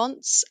more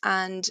nuance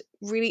and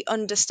really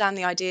understand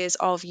the ideas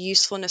of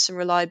usefulness and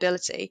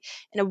reliability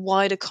in a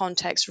wider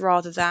context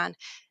rather than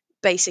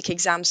basic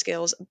exam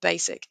skills,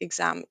 basic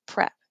exam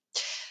prep.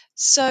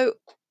 So,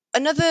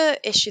 Another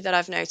issue that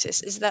I've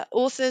noticed is that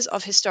authors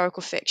of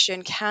historical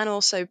fiction can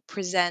also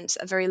present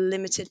a very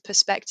limited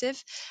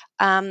perspective,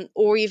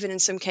 or even in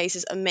some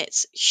cases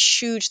omits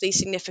hugely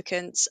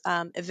significant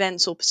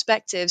events or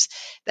perspectives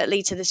that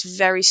lead to this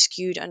very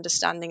skewed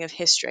understanding of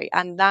history.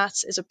 And that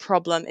is a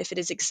problem if it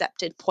is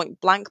accepted point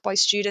blank by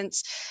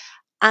students.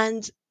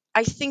 And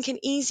I think an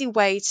easy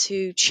way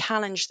to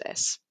challenge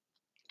this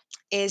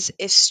is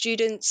if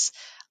students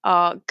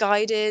are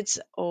guided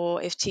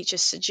or if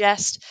teachers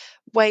suggest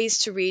ways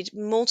to read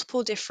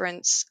multiple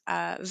different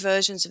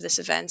versions of this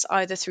event,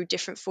 either through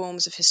different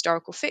forms of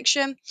historical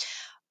fiction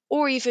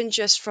or even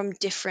just from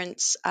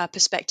different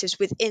perspectives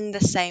within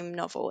the same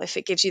novel, if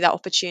it gives you that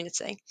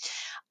opportunity.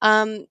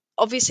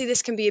 Obviously,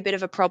 this can be a bit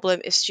of a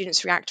problem if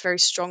students react very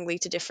strongly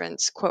to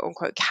different quote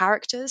unquote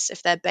characters,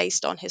 if they're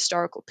based on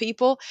historical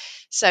people.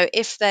 So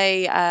if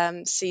they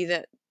see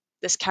that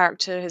this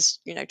character has,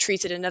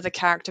 treated another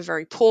character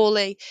very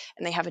poorly,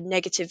 and they have a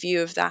negative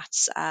view of that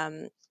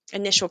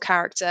initial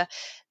character,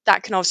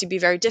 that can obviously be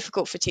very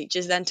difficult for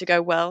teachers then to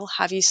go, well,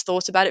 have you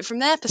thought about it from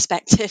their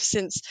perspective?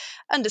 Since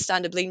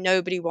understandably,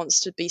 nobody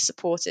wants to be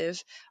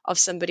supportive of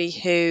somebody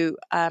who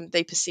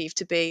they perceive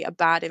to be a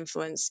bad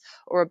influence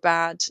or a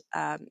bad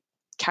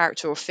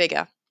character or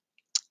figure.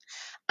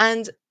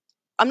 And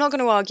I'm not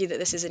going to argue that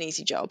this is an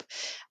easy job.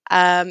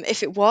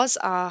 If it was,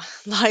 our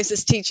lives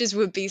as teachers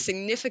would be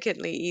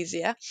significantly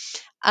easier.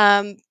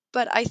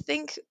 But I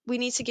think we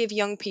need to give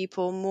young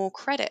people more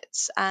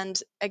credits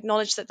and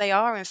acknowledge that they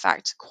are, in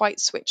fact, quite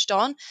switched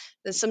on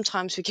than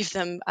sometimes we give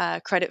them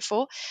credit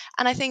for.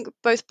 And I think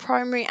both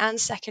primary and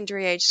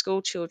secondary age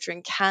school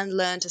children can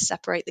learn to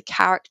separate the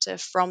character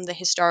from the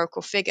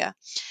historical figure.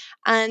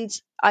 And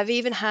I've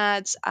even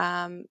had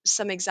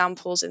some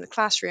examples in the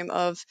classroom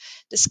of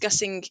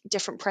discussing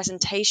different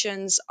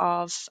presentations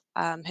of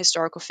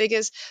historical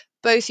figures,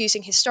 both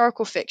using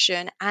historical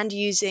fiction and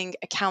using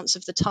accounts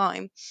of the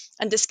time,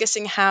 and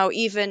discussing how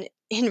even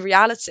in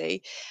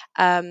reality,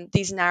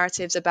 these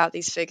narratives about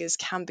these figures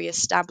can be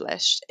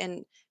established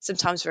in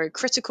sometimes very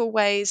critical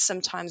ways,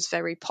 sometimes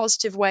very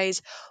positive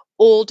ways,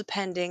 all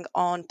depending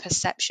on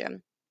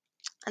perception.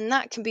 And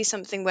that can be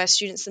something where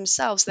students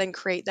themselves then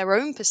create their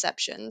own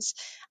perceptions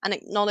and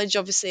acknowledge,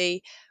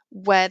 obviously,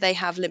 where they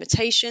have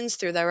limitations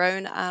through their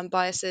own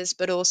biases,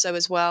 but also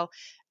as well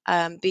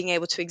being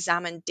able to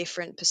examine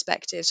different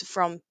perspectives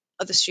from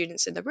other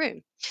students in the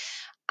room.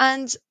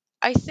 And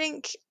I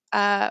think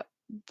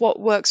what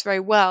works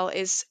very well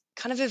is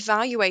kind of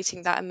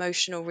evaluating that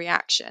emotional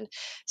reaction.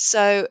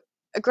 So,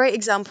 a great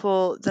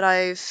example that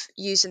I've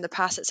used in the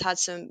past that's had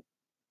some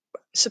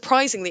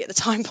surprisingly at the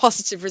time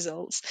positive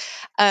results,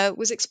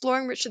 was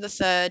exploring Richard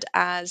III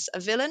as a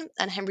villain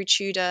and Henry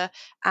Tudor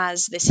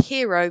as this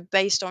hero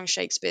based on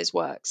Shakespeare's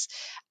works.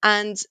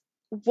 And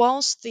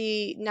whilst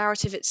the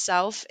narrative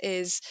itself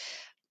is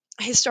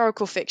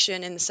historical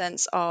fiction in the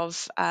sense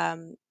of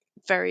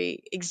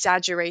very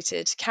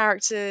exaggerated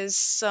characters,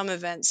 some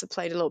events are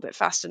played a little bit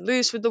fast and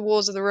loose with the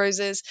Wars of the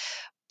Roses,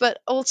 but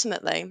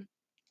ultimately,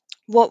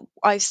 what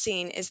I've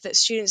seen is that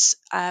students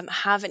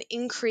have an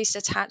increased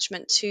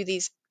attachment to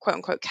these quote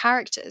unquote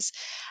characters,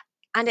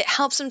 and it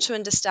helps them to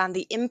understand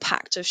the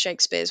impact of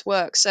Shakespeare's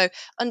work. So,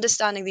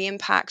 understanding the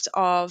impact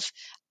of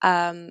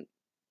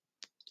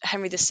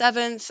Henry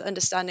VII,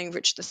 understanding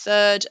Richard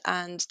III,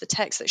 and the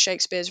text that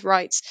Shakespeare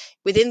writes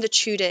within the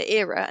Tudor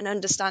era, and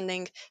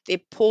understanding the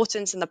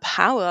importance and the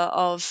power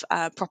of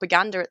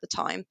propaganda at the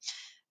time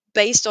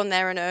based on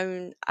their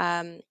own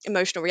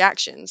emotional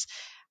reactions,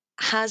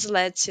 has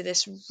led to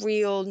this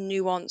real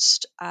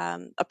nuanced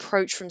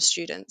approach from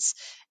students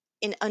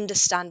in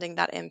understanding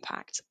that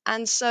impact.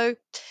 And so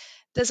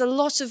there's a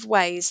lot of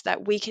ways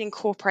that we can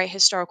incorporate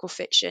historical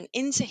fiction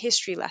into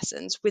history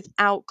lessons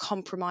without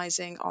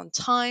compromising on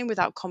time,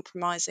 without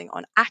compromising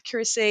on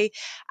accuracy,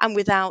 and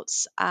without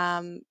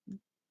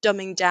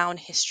dumbing down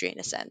history in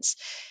a sense.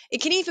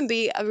 It can even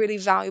be a really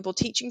valuable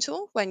teaching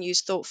tool when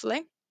used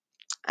thoughtfully.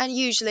 And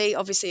usually,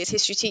 obviously, as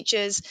history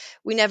teachers,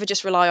 we never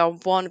just rely on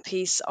one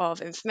piece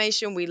of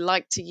information. We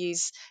like to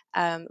use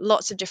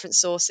lots of different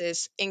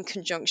sources in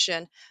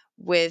conjunction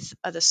with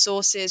other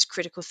sources,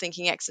 critical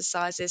thinking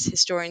exercises,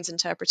 historians'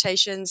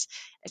 interpretations,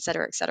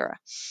 etc., etc.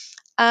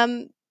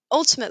 Um,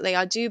 Ultimately,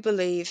 I do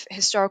believe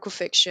historical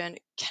fiction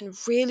can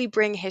really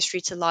bring history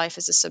to life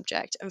as a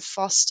subject and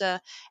foster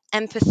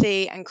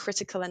empathy and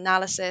critical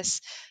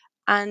analysis.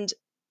 And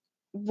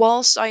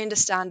whilst I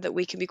understand that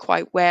we can be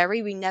quite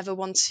wary, we never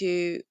want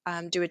to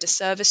do a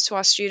disservice to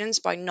our students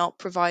by not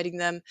providing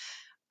them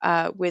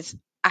with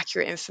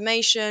accurate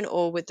information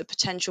or with the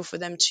potential for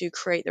them to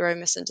create their own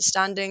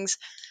misunderstandings.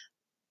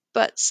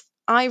 But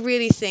I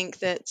really think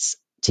that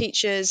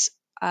teachers,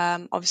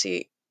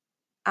 obviously,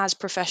 as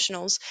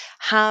professionals,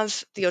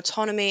 have the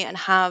autonomy and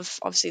have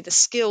obviously the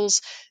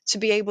skills to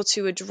be able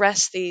to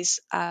address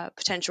these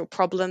potential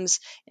problems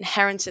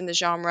inherent in the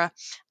genre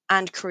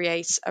and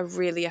create a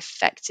really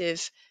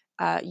effective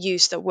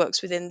use that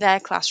works within their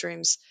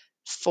classrooms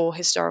for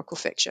historical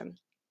fiction.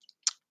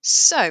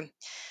 So,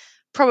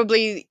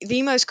 probably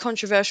the most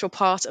controversial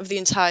part of the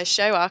entire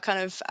show, our kind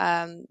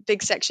of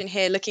big section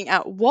here, looking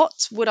at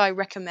what would I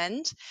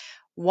recommend,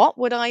 what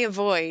would I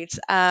avoid.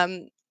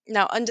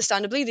 Now,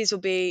 understandably, these will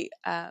be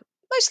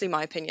mostly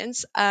my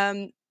opinions.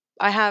 I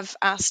have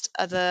asked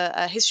other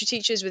history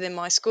teachers within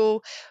my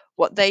school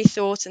what they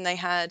thought, and they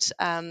had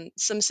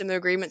some similar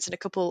agreements and a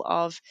couple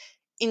of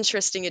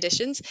interesting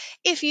additions.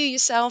 If you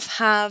yourself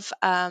have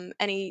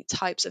any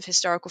types of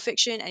historical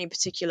fiction, any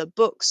particular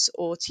books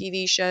or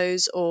TV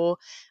shows or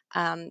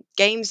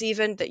games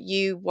even that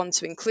you want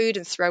to include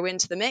and throw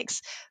into the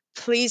mix,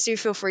 please do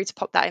feel free to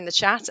pop that in the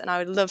chat. And I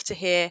would love to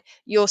hear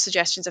your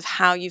suggestions of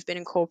how you've been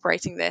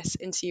incorporating this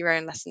into your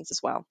own lessons as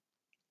well.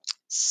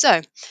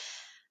 So,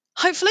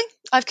 hopefully,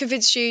 I've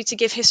convinced you to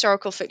give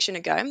historical fiction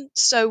a go.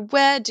 So,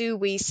 where do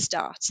we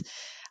start?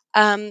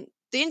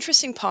 The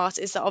interesting part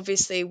is that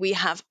obviously we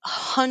have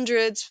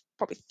hundreds,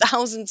 probably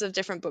thousands of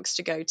different books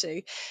to go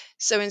to.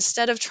 So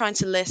instead of trying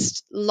to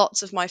list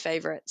lots of my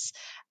favorites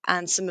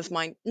and some of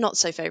my not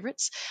so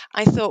favorites,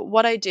 I thought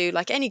what I do,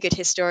 like any good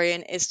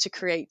historian, is to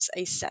create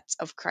a set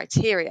of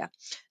criteria.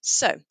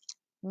 So,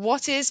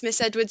 what is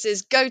Miss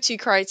Edwards's go-to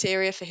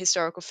criteria for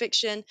historical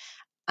fiction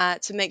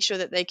to make sure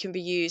that they can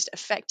be used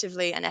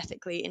effectively and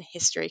ethically in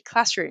history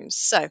classrooms?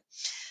 So,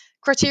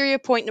 criteria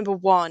point number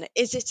one,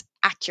 is it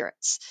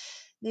accurate?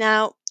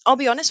 Now, I'll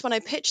be honest, when I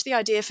pitched the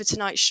idea for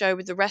tonight's show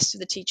with the rest of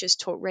the Teachers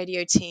Talk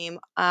Radio team,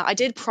 I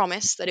did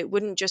promise that it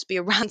wouldn't just be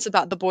a rant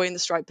about the boy in the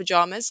striped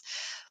pajamas,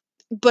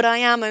 but I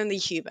am only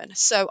human,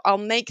 so I'll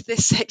make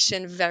this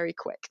section very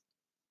quick.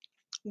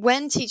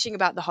 When teaching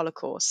about the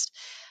Holocaust,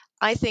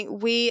 I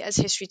think we as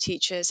history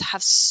teachers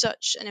have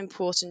such an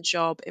important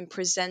job in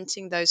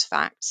presenting those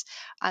facts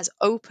as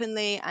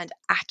openly and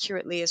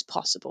accurately as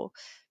possible,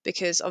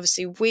 because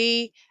obviously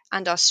we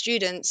and our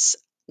students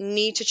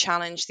need to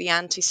challenge the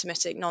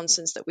anti-Semitic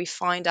nonsense that we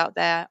find out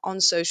there on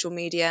social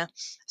media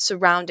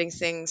surrounding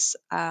things,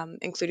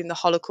 including the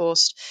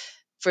Holocaust,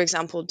 for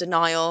example,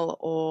 denial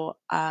or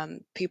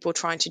people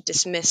trying to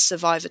dismiss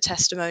survivor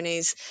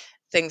testimonies,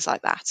 things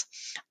like that.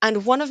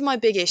 And one of my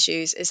big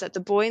issues is that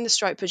the boy in the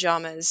striped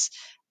pajamas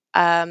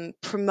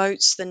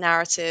promotes the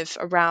narrative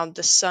around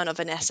the son of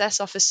an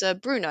SS officer,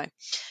 Bruno.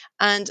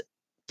 And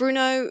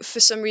Bruno, for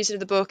some reason in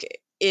the book,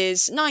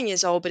 is 9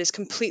 years old, but is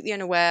completely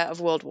unaware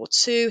of World War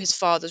II, his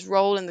father's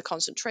role in the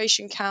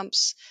concentration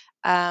camps,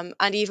 and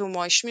even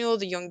why Shmuel,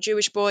 the young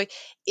Jewish boy,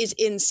 is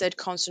in said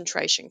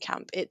concentration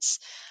camp. It's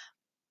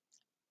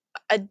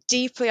a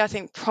deeply, I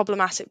think,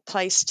 problematic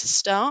place to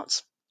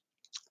start,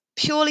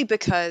 purely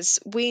because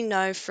we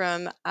know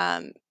from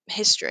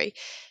history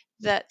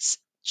that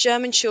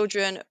German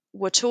children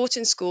were taught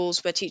in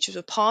schools where teachers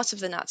were part of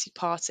the Nazi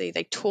Party.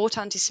 They taught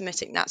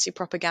anti-Semitic Nazi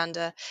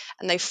propaganda,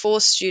 and they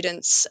forced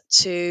students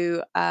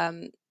to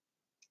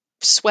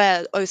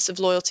swear oaths of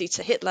loyalty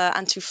to Hitler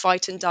and to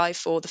fight and die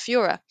for the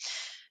Fuhrer.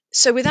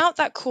 So without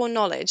that core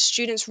knowledge,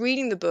 students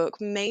reading the book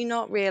may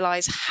not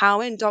realize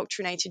how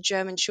indoctrinated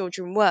German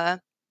children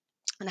were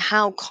and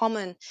how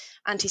common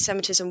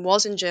anti-Semitism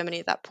was in Germany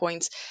at that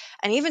point,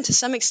 and even to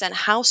some extent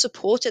how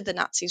supported the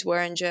Nazis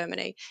were in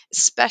Germany,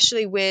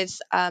 especially with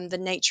the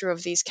nature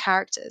of these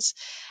characters.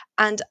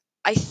 And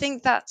I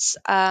think that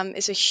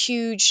is a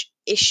huge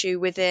issue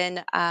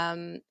within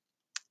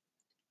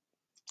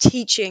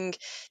teaching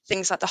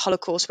things like the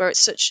Holocaust, where it's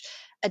such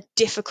a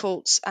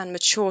difficult and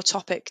mature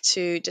topic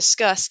to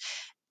discuss.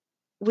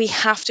 We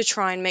have to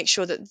try and make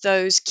sure that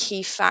those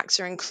key facts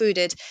are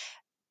included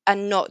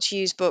and not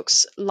use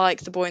books like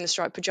The Boy in the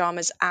Striped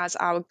Pajamas as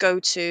our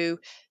go-to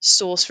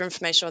source for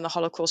information on the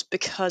Holocaust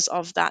because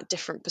of that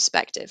different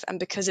perspective and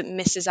because it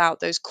misses out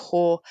those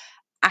core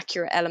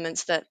accurate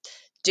elements that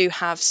do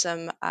have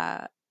some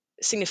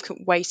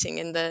significant weighting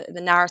in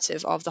the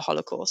narrative of the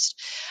Holocaust.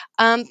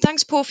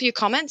 Thanks, Paul, for your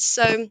comments.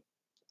 So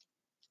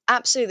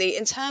absolutely,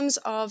 in terms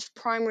of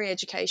primary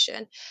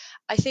education,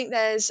 I think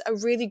there's a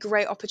really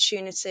great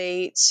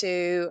opportunity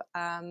to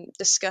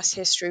discuss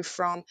history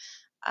from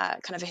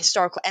kind of a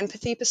historical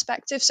empathy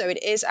perspective. So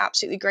it is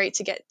absolutely great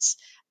to get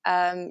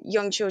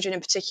young children in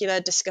particular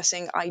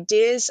discussing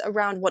ideas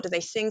around what do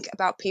they think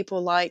about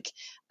people like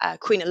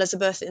Queen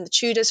Elizabeth in the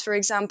Tudors, for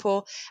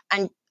example,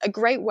 and a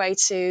great way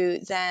to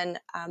then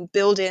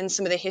build in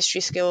some of the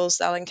history skills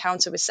they'll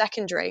encounter with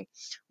secondary,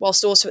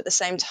 whilst also at the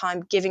same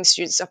time giving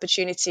students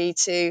opportunity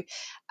to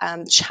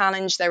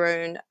challenge their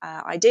own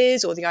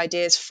ideas or the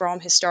ideas from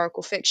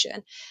historical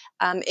fiction,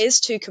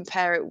 is to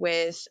compare it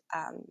with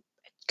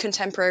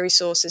contemporary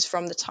sources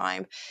from the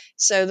time.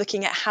 So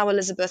looking at how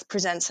Elizabeth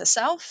presents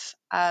herself,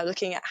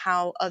 looking at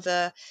how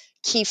other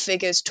key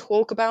figures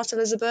talk about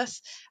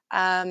Elizabeth,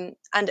 and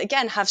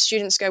again, have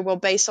students go, well,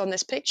 based on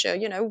this picture,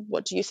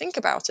 what do you think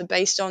about her?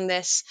 Based on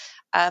this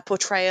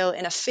portrayal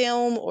in a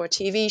film or a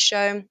TV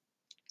show,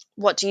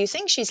 what do you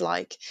think she's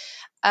like?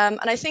 And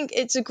I think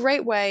it's a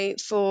great way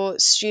for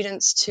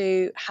students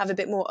to have a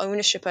bit more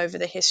ownership over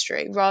the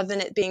history, rather than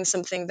it being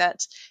something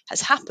that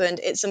has happened,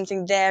 it's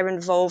something they're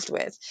involved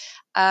with.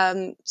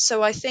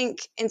 So I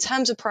think in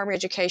terms of primary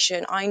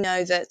education, I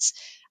know that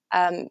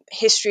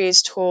history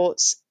is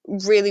taught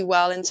really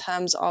well in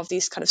terms of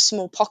these kind of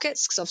small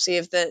pockets, because obviously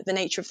of the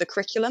nature of the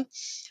curriculum.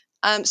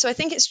 So I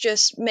think it's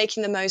just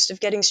making the most of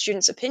getting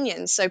students'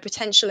 opinions. So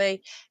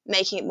potentially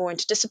making it more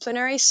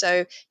interdisciplinary.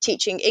 So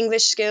teaching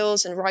English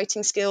skills and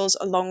writing skills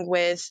along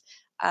with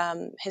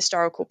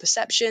historical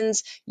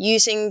perceptions,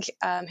 using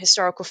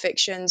historical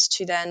fictions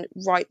to then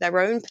write their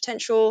own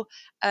potential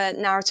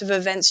narrative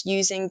events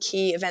using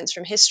key events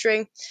from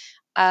history.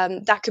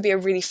 That could be a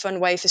really fun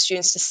way for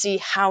students to see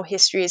how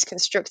history is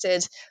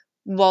constructed,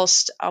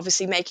 whilst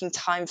obviously making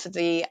time for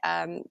the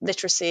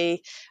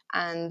literacy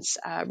and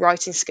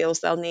writing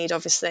skills they'll need,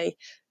 obviously,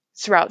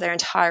 throughout their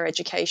entire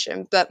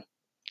education. But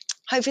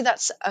hopefully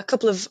that's a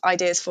couple of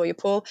ideas for you,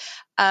 Paul.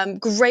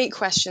 Great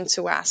question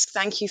to ask.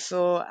 Thank you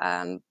for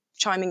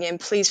chiming in.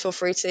 Please feel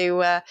free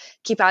to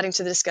keep adding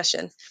to the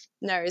discussion.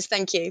 No worries,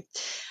 thank you.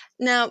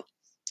 Now,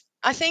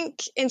 I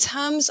think in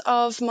terms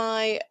of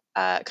my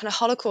kind of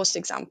Holocaust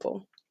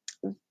example,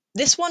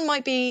 this one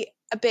might be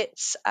a bit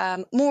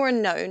more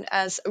unknown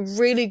as a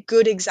really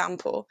good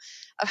example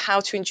of how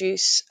to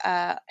induce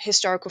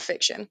historical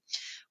fiction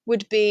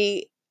would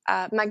be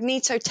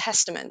Magneto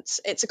Testament.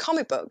 It's a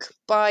comic book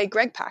by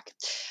Greg Pak,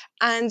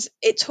 and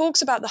it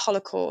talks about the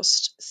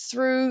Holocaust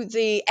through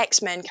the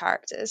X-Men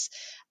characters,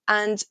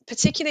 and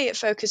particularly it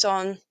focuses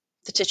on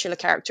the titular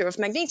character of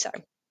Magneto.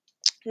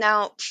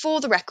 Now,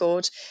 for the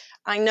record,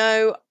 I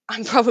know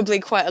I'm probably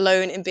quite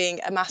alone in being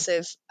a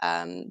massive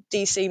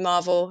DC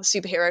Marvel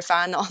superhero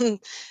fan on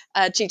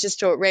Teachers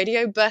Talk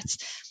Radio, but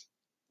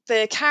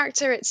the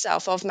character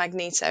itself of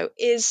Magneto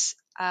is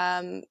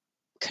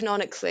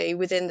canonically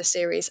within the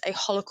series a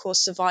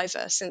Holocaust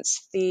survivor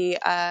since the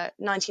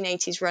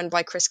 1980s run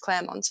by Chris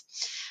Claremont.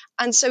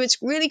 And so it's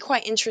really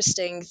quite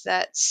interesting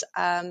that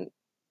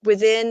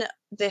within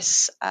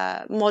this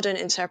modern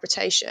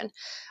interpretation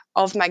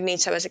of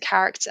Magneto as a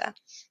character,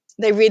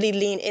 they really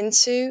lean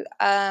into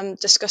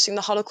discussing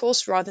the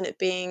Holocaust rather than it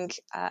being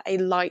a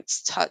light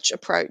touch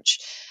approach.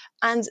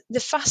 And the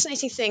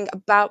fascinating thing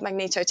about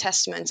Magneto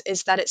Testament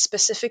is that it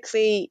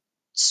specifically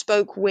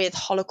spoke with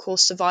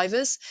Holocaust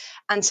survivors,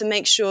 and to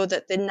make sure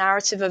that the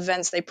narrative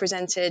events they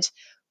presented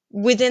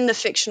within the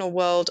fictional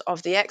world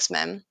of the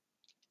X-Men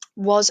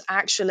was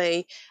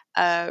actually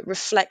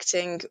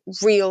reflecting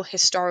real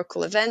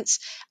historical events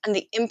and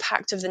the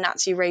impact of the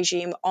Nazi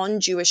regime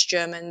on Jewish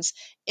Germans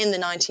in the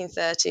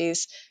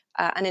 1930s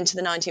and into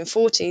the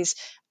 1940s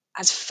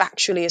as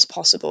factually as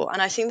possible.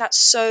 And I think that's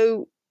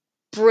so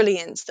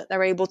brilliant that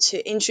they're able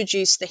to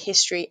introduce the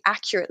history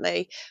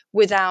accurately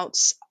without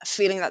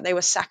feeling that they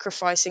were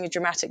sacrificing a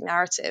dramatic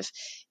narrative.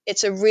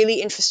 It's a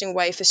really interesting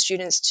way for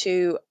students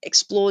to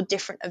explore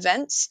different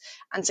events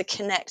and to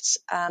connect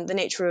the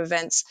nature of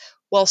events,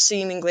 while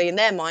seemingly in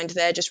their mind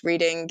they're just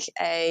reading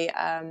a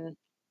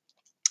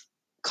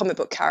comic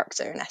book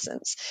character in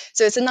essence.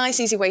 So it's a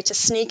nice, easy way to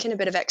sneak in a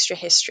bit of extra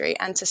history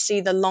and to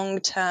see the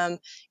long-term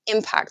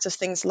impact of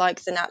things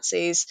like the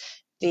Nazis,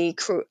 the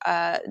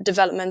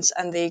development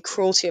and the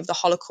cruelty of the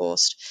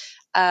Holocaust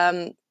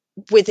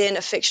within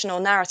a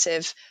fictional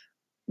narrative,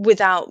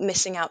 without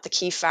missing out the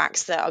key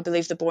facts that I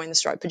believe The Boy in the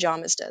Striped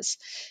Pajamas does.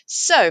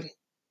 So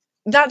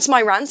that's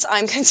my rant.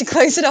 I'm going to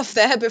close it off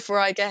there before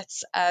I get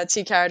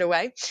too carried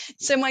away.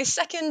 So my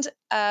second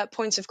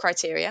point of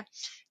criteria: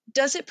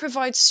 does it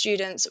provide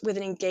students with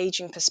an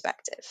engaging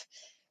perspective?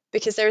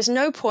 Because there is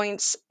no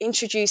point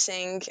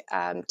introducing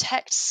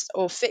text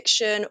or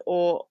fiction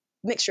or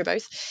mixture of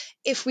both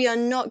if we are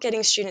not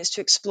getting students to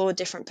explore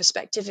different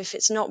perspective, if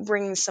it's not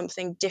bringing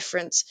something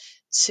different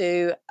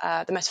to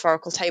the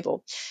metaphorical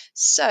table.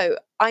 So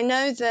I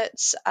know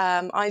that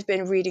I've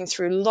been reading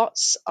through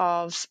lots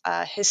of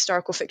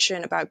historical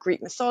fiction about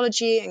Greek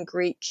mythology and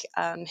Greek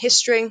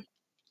history,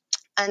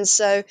 and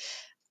so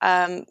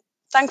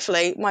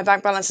thankfully, my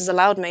bank balance has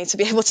allowed me to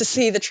be able to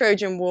see the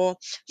Trojan War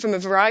from a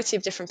variety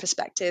of different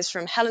perspectives,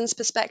 from Helen's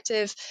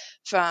perspective,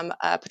 from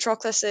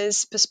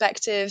Patroclus's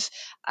perspective,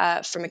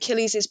 from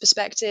Achilles'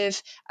 perspective,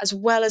 as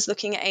well as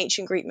looking at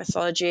ancient Greek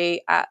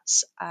mythology at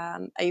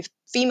a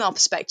female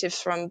perspective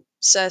from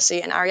Circe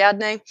and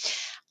Ariadne.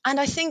 And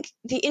I think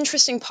the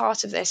interesting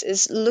part of this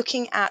is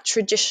looking at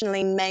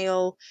traditionally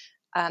male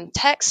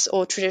texts,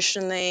 or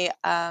traditionally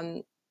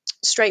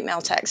straight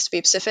male text, to be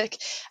specific,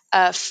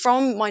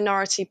 from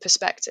minority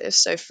perspectives,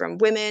 so from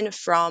women,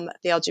 from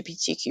the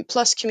LGBTQ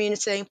plus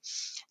community.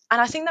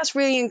 And I think that's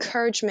really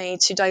encouraged me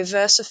to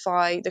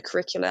diversify the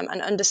curriculum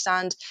and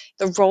understand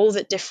the role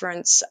that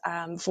different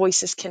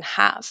voices can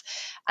have.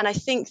 And I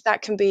think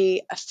that can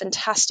be a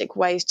fantastic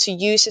way to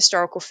use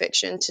historical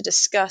fiction to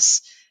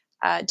discuss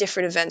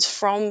different events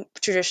from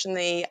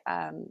traditionally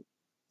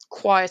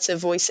quieter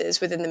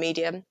voices within the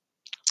medium,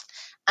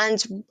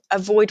 and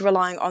avoid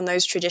relying on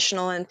those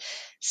traditional and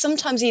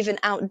sometimes even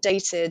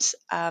outdated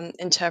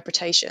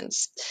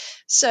interpretations.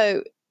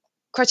 So,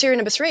 criteria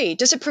number 3,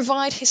 does it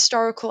provide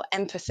historical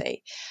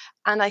empathy?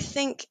 And I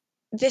think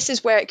this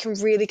is where it can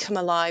really come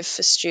alive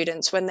for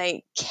students when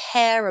they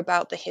care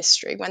about the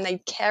history, when they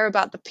care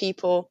about the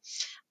people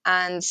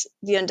and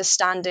the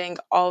understanding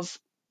of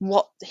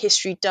what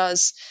history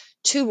does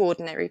to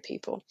ordinary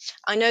people.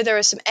 I know there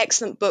are some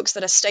excellent books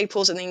that are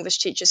staples in the English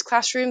teacher's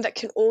classroom that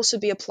can also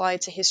be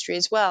applied to history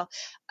as well.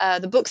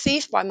 The Book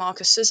Thief by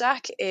Markus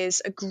Zusak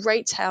is a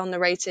great tale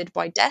narrated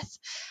by Death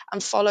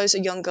and follows a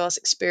young girl's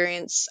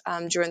experience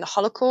during the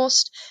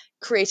Holocaust,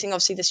 creating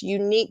obviously this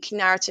unique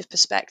narrative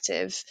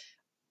perspective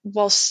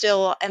while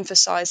still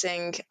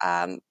emphasizing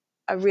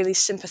a really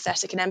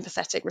sympathetic and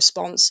empathetic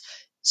response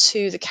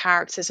to the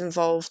characters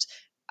involved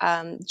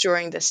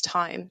during this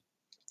time.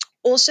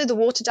 Also, The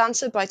Water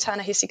Dancer by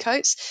Ta-Nehisi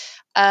Coates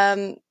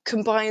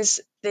combines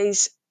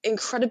these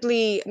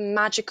incredibly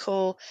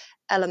magical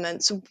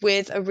elements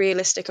with a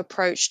realistic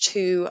approach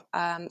to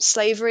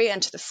slavery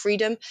and to the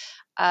freedom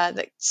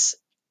that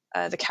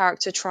the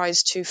character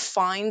tries to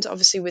find,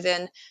 obviously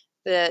within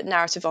the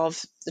narrative of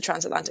the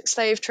transatlantic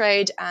slave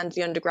trade and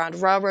the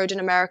Underground Railroad in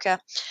America.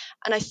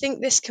 And I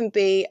think this can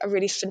be a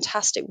really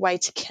fantastic way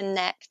to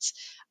connect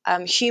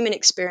human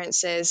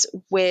experiences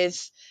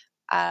with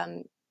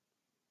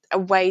a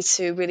way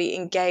to really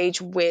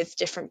engage with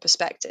different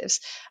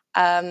perspectives.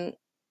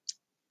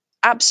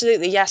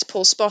 Absolutely, yes,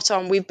 Paul, spot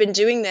on. We've been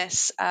doing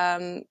this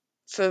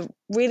for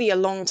really a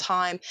long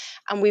time,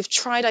 and we've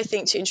tried, I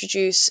think, to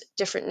introduce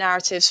different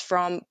narratives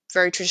from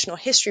very traditional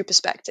history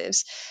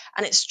perspectives,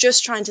 and it's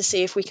just trying to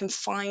see if we can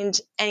find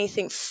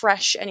anything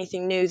fresh,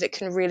 anything new that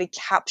can really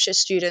capture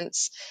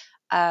students'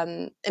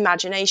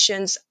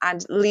 imaginations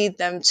and lead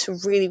them to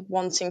really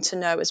wanting to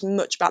know as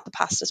much about the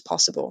past as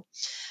possible.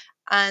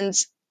 And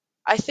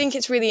I think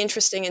it's really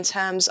interesting in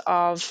terms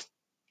of,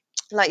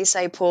 like you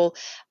say, Paul,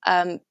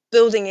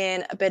 building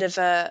in a bit of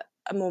a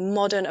more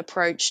modern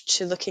approach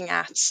to looking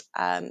at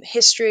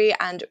history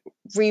and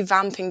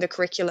revamping the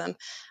curriculum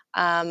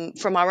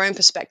from our own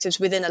perspectives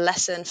within a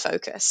lesson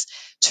focus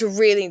to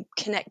really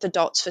connect the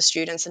dots for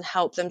students and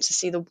help them to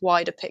see the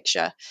wider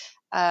picture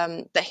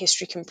that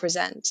history can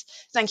present.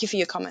 Thank you for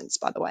your comments,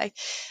 by the way.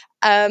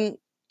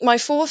 My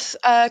fourth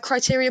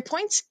criteria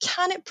point,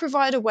 can it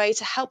provide a way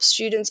to help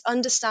students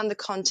understand the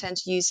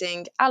content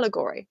using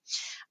allegory?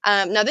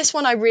 Now, this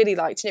one I really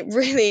liked, and it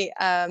really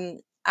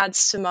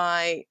adds to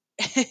my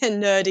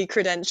nerdy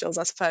credentials,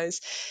 I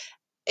suppose,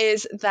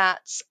 is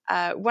that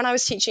when I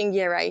was teaching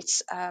Year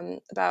 8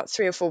 about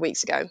 3 or 4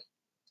 weeks ago,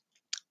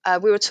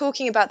 we were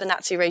talking about the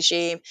Nazi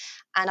regime,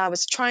 and I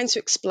was trying to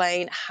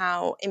explain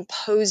how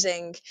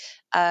imposing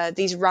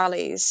these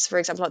rallies, for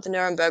example, like the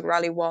Nuremberg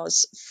rally,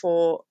 was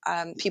for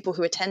people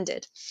who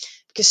attended,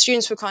 because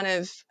students were kind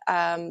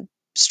of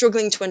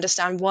struggling to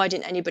understand, why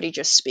didn't anybody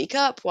just speak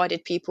up? Why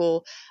did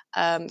people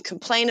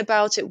complain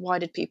about it? Why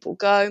did people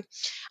go?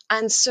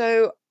 And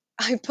so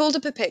I pulled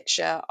up a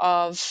picture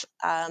of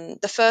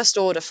the First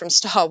Order from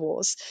Star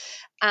Wars,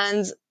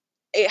 and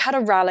it had a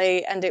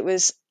rally, and it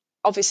was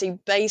obviously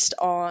based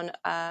on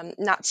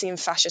Nazi and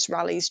fascist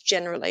rallies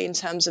generally, in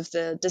terms of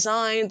the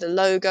design, the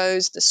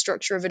logos, the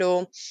structure of it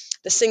all,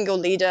 the single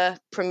leader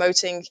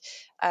promoting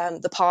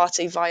the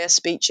party via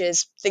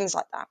speeches, things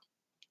like that.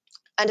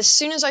 And as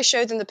soon as I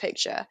showed them the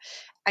picture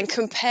and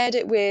compared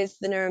it with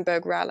the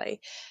Nuremberg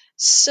rally,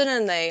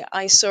 suddenly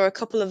I saw a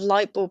couple of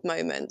light bulb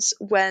moments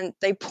when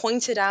they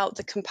pointed out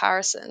the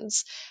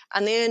comparisons,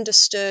 and they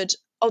understood,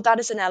 oh,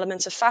 that is an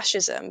element of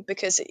fascism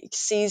because it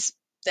sees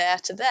there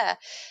to there.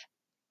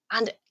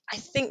 And I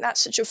think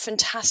that's such a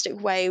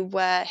fantastic way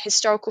where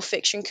historical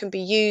fiction can be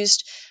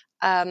used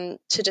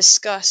to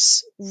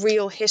discuss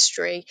real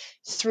history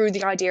through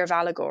the idea of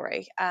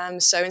allegory.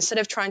 So instead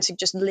of trying to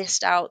just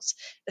list out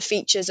the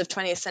features of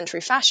 20th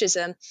century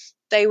fascism,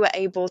 they were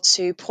able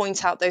to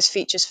point out those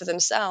features for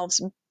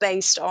themselves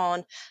based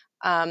on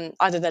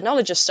either their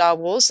knowledge of Star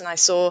Wars, and I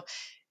saw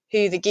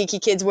who the geeky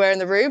kids were in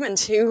the room and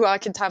who I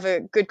could have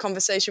a good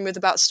conversation with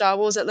about Star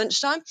Wars at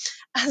lunchtime,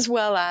 as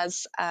well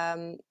as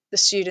the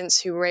students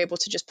who were able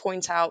to just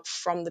point out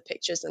from the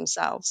pictures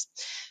themselves.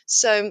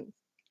 So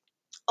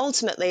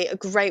ultimately, a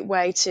great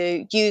way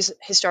to use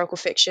historical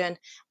fiction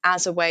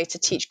as a way to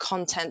teach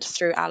content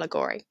through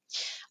allegory.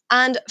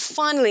 And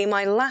finally,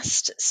 my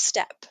last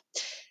step,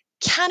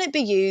 can it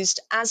be used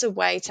as a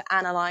way to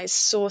analyze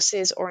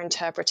sources or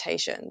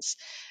interpretations?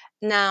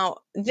 Now,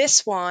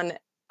 this one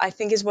I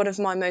think is one of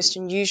my most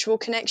unusual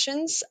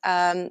connections,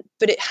 but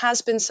it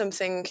has been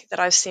something that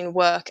I've seen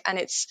work, and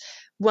it's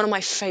one of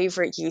my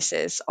favorite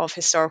uses of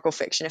historical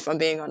fiction, if I'm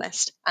being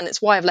honest, and it's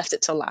why I've left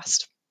it till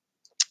last.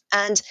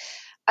 And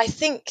I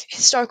think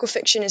historical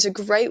fiction is a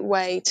great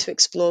way to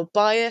explore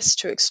bias,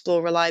 to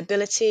explore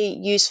reliability,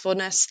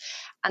 usefulness,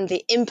 and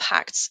the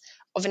impacts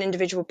of an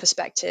individual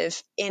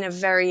perspective in a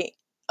very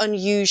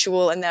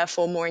unusual and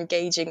therefore more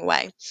engaging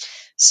way.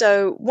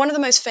 So one of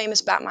the most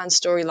famous Batman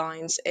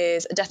storylines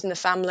is A Death in the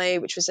Family,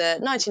 which was a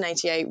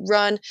 1988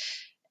 run.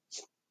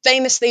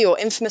 Famously or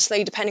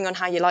infamously, depending on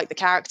how you like the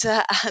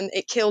character,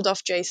 it killed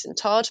off Jason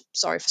Todd,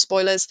 sorry for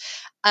spoilers,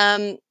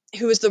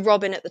 who was the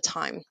Robin at the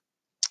time.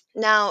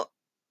 Now,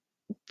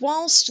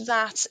 whilst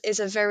that is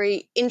a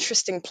very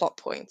interesting plot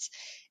point,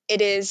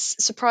 it is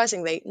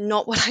surprisingly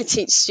not what I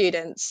teach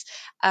students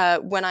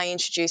when I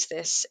introduce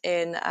this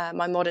in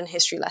my modern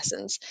history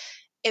lessons.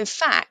 In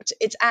fact,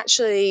 it's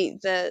actually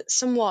the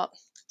somewhat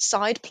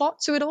side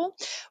plot to it all,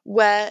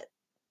 where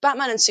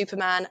Batman and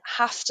Superman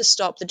have to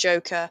stop the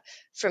Joker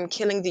from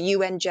killing the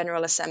UN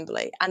General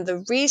Assembly. And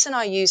the reason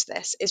I use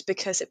this is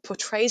because it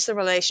portrays the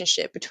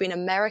relationship between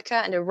America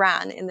and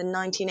Iran in the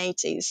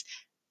 1980s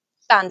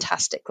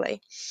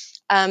fantastically.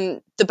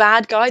 The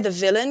bad guy, the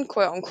villain,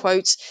 quote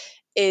unquote,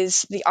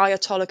 is the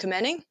Ayatollah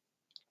Khomeini.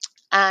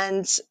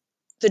 And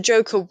the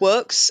Joker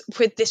works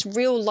with this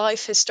real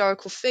life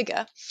historical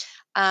figure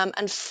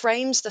and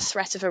frames the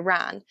threat of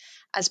Iran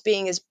as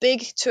being as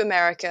big to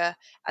America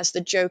as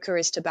the Joker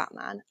is to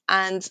Batman.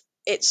 And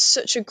it's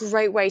such a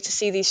great way to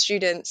see these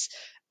students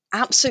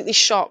absolutely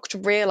shocked,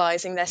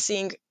 realizing they're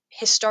seeing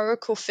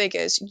historical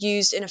figures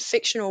used in a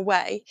fictional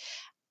way.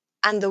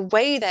 And the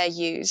way they're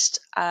used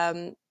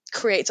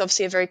creates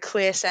obviously a very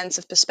clear sense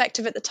of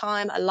perspective at the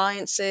time,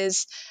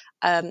 alliances,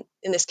 in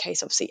this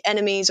case, obviously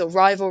enemies or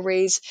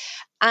rivalries,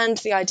 and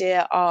the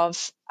idea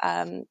of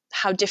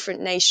how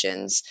different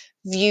nations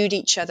viewed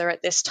each other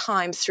at this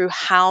time through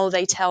how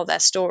they tell their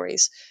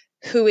stories.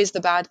 Who is the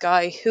bad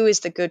guy? Who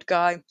is the good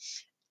guy?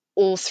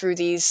 All through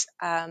these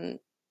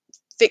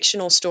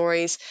fictional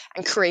stories,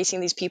 and creating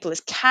these people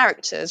as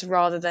characters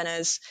rather than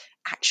as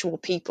actual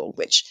people,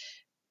 which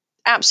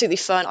absolutely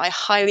fun. I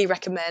highly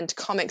recommend.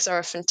 Comics are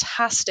a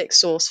fantastic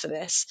source for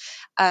this.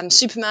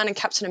 Superman and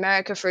Captain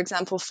America, for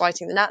example,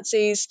 fighting the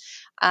Nazis,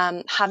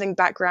 having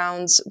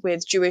backgrounds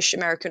with Jewish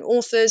American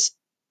authors.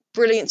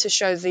 Brilliant to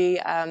show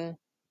the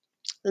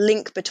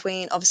link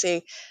between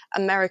obviously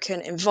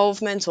American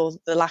involvement or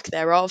the lack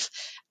thereof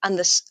and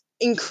this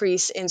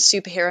increase in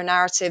superhero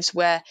narratives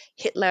where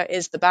Hitler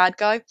is the bad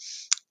guy.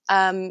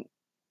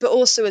 But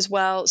also as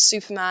well,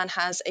 Superman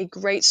has a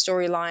great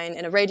storyline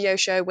in a radio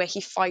show where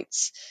he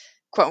fights,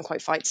 quote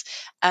unquote fights,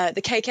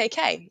 the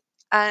KKK.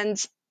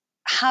 And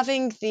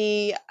having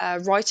the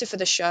writer for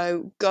the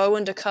show go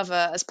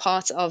undercover as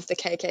part of the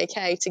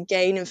KKK to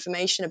gain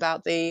information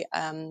about the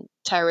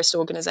terrorist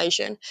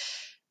organization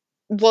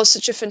was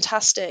such a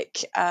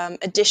fantastic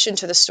addition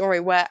to the story,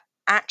 where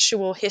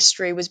actual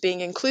history was being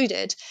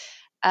included,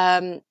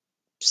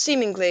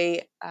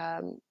 seemingly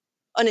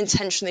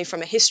unintentionally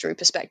from a history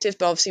perspective,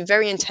 but obviously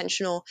very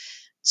intentional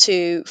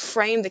to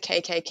frame the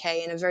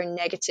KKK in a very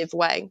negative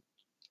way,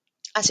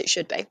 as it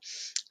should be.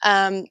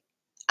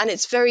 And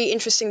it's very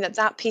interesting that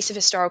that piece of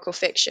historical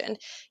fiction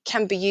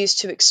can be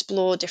used to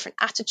explore different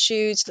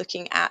attitudes,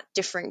 looking at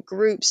different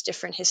groups,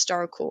 different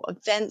historical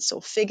events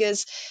or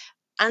figures,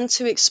 and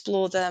to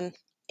explore them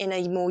in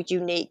a more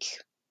unique,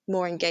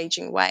 more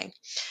engaging way.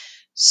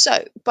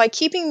 So, by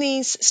keeping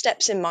these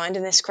steps in mind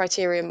and this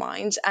criteria in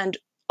mind, and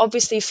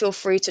obviously feel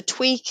free to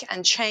tweak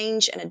and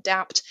change and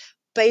adapt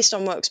based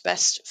on what works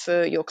best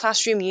for your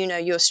classroom. You know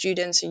your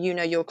students and you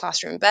know your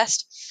classroom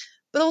best.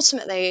 But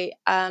ultimately,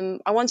 I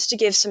wanted to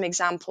give some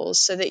examples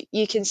so that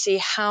you can see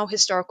how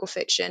historical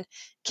fiction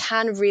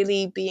can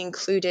really be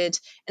included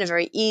in a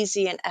very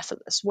easy and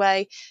effortless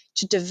way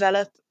to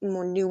develop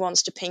more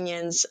nuanced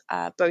opinions,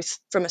 both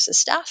from us as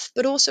staff,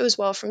 but also as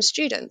well from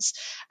students,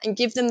 and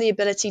give them the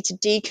ability to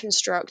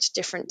deconstruct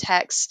different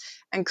texts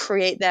and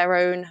create their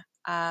own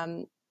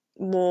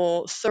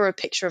more thorough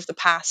picture of the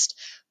past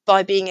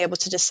by being able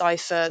to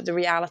decipher the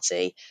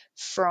reality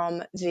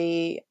from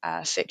the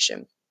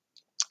fiction.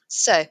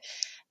 So,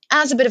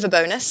 as a bit of a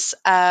bonus,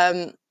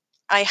 I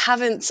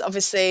haven't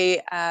obviously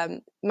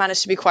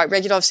managed to be quite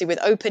regular, obviously with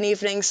open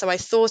evenings, so I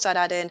thought I'd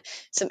add in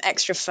some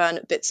extra fun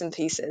bits and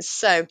pieces.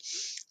 So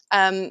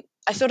I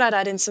thought I'd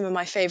add in some of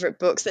my favourite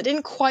books that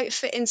didn't quite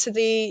fit into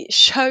the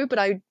show, but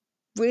I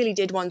really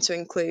did want to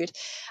include.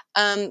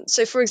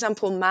 So, for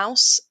example,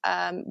 Maus,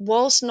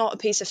 whilst not a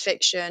piece of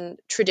fiction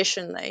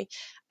traditionally,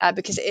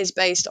 because it is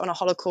based on a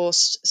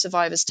Holocaust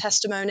survivor's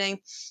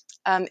testimony,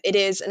 it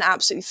is an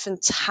absolutely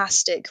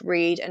fantastic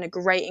read and a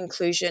great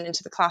inclusion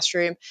into the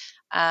classroom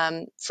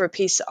for a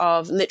piece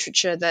of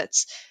literature that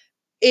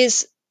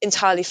is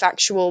entirely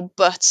factual,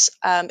 but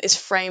is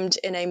framed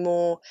in a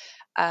more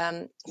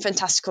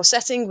fantastical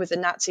setting, with the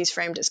Nazis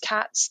framed as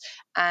cats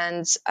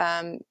and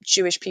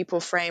Jewish people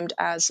framed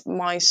as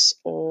mice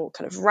or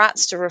kind of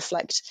rats to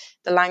reflect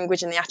the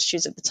language and the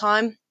attitudes of the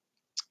time.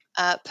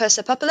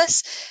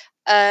 Persepolis,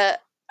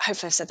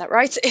 hopefully I've said that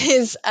right,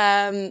 is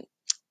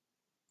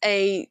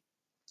a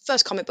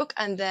first comic book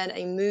and then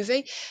a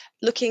movie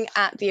looking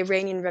at the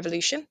Iranian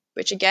Revolution,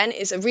 which again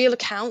is a real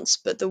account,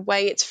 but the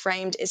way it's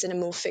framed is in a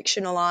more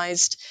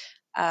fictionalized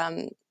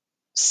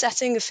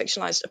setting, a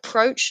fictionalized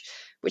approach,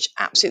 which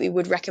absolutely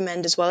would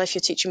recommend as well if you're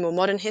teaching more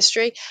modern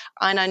history.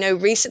 And I know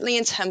recently,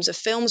 in terms of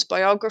films,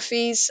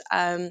 biographies,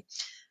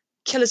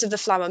 Killers of the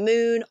Flower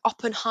Moon,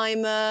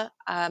 Oppenheimer,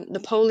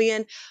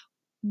 Napoleon,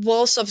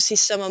 whilst obviously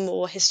some are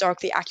more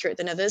historically accurate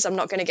than others, I'm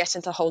not going to get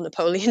into the whole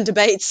Napoleon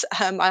debates.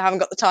 I haven't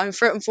got the time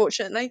for it,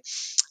 unfortunately.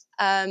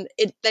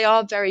 They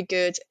are very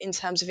good in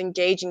terms of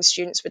engaging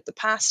students with the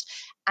past,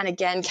 and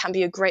again can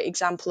be a great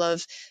example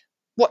of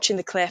watching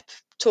the clip,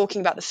 talking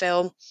about the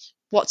film,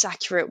 what's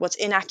accurate, what's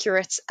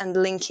inaccurate, and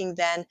linking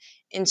then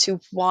into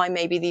why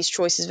maybe these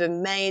choices have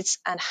been made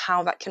and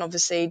how that can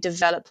obviously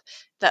develop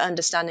the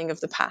understanding of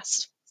the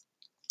past.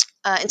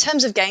 In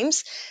terms of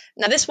games,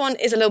 now this one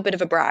is a little bit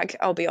of a brag,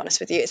 I'll be honest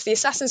with you. It's the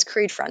Assassin's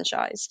Creed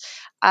franchise.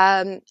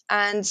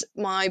 And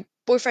my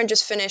boyfriend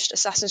just finished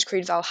Assassin's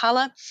Creed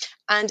Valhalla,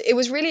 and it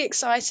was really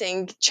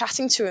exciting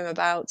chatting to him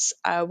about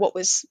what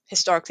was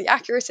historically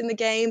accurate in the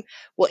game,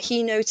 what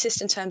he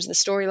noticed in terms of the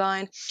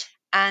storyline.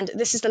 And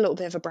this is a little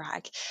bit of a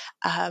brag,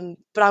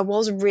 but I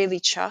was really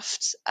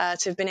chuffed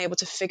to have been able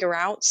to figure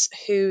out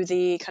who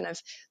the kind of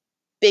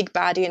big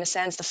baddie, in a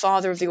sense, the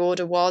father of the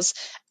order was,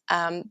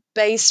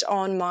 based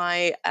on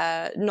my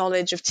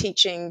knowledge of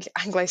teaching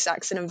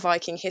Anglo-Saxon and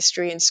Viking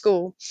history in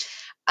school.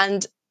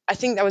 And I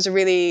think that was a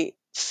really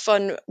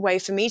fun way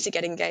for me to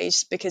get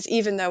engaged, because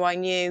even though I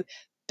knew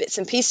bits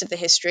and pieces of the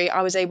history,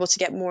 I was able to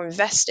get more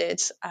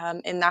invested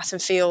in that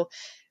and feel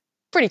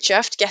pretty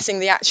chuffed getting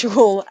the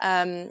actual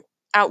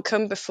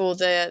outcome before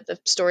the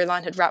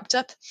storyline had wrapped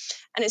up.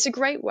 And it's a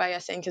great way, I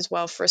think, as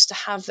well, for us to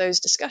have those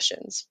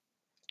discussions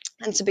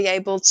and to be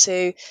able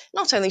to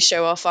not only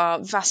show off our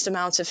vast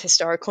amount of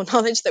historical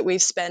knowledge that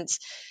we've spent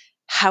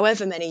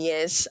however many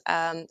years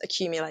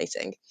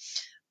accumulating,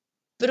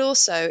 but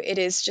also it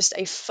is just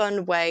a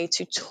fun way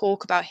to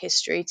talk about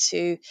history,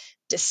 to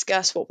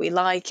discuss what we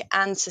like,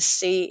 and to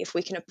see if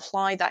we can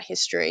apply that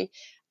history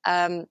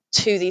to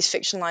these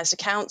fictionalized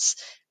accounts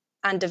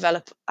and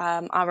develop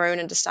our own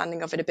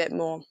understanding of it a bit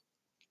more.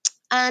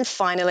 And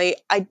finally,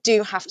 I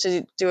do have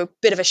to do a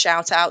bit of a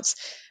shout out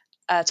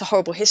to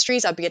Horrible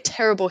Histories. I'd be a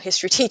terrible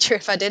history teacher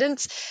if I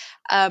didn't.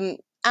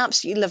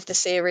 Absolutely love the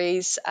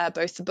series,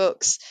 both the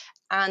books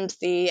and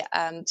the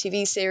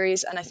TV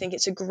series, and I think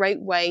it's a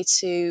great way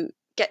to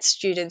get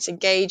students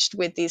engaged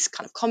with these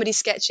kind of comedy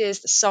sketches,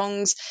 the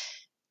songs.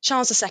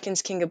 Charles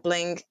II's King of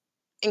Bling,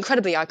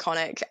 incredibly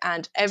iconic,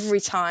 and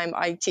every time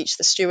I teach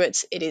the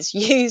Stuarts, it is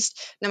used,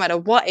 no matter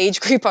what age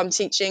group I'm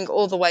teaching,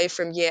 all the way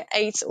from year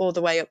 8 all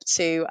the way up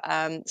to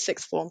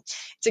 6th form.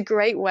 It's a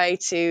great way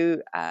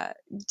to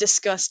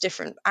discuss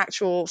different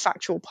actual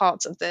factual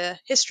parts of the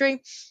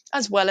history,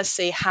 as well as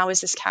see how is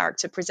this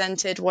character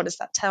presented, what does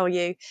that tell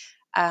you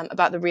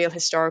about the real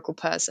historical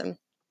person.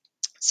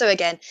 So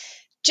again,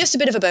 just a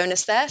bit of a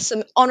bonus there,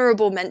 some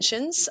honourable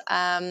mentions,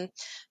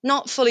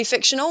 not fully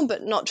fictional,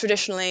 but not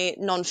traditionally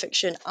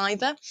non-fiction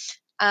either.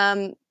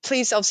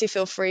 Please obviously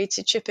feel free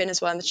to chip in as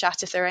well in the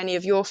chat if there are any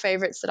of your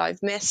favourites that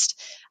I've missed.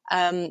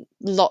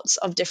 Lots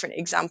of different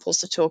examples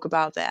to talk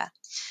about there.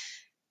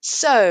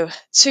 So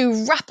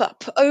to wrap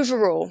up,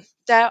 overall,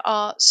 there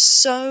are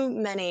so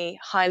many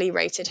highly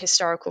rated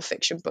historical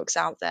fiction books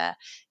out there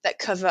that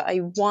cover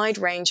a wide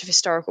range of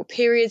historical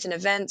periods and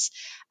events,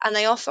 and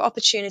they offer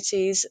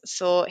opportunities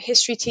for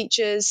history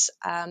teachers,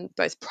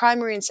 both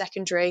primary and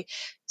secondary,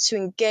 to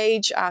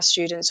engage our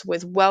students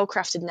with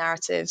well-crafted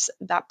narratives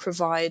that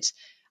provide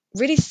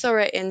really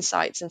thorough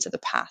insights into the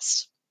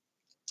past.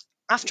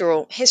 After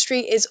all,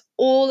 history is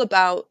all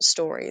about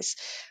stories.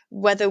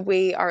 Whether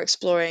we are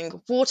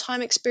exploring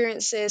wartime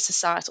experiences,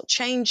 societal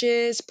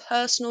changes,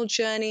 personal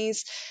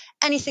journeys,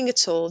 anything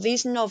at all,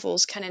 these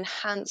novels can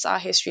enhance our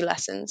history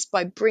lessons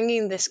by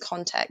bringing this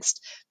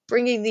context,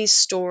 bringing these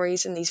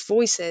stories and these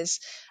voices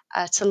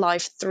to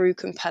life through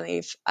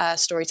compelling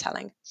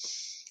storytelling.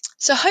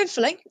 So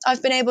hopefully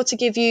I've been able to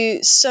give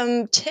you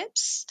some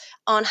tips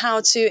on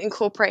how to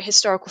incorporate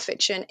historical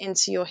fiction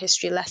into your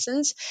history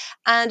lessons.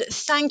 And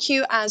thank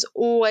you as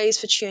always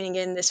for tuning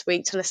in this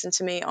week to listen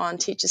to me on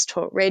Teachers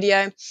Talk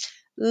Radio.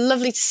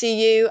 Lovely to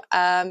see you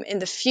in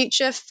the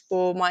future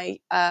for my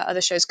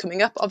other shows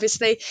coming up,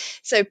 obviously.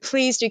 So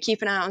please do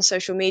keep an eye out on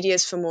social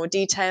medias for more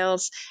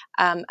details.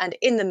 And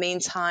in the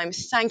meantime,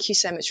 thank you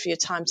so much for your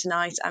time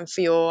tonight and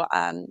for your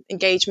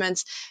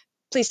engagement.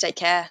 Please take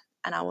care,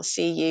 and I will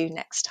see you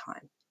next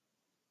time.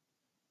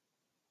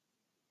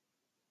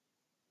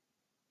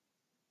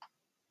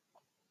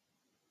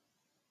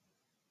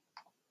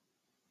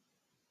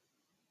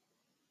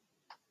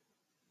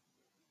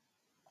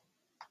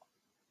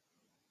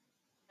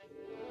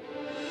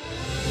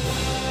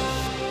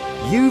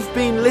 You've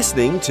been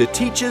listening to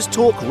Teachers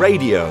Talk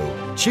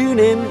Radio. Tune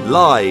in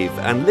live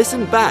and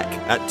listen back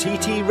at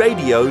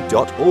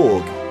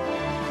ttradio.org.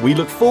 We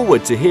look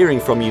forward to hearing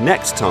from you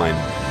next time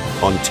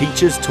on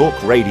Teachers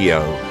Talk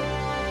Radio.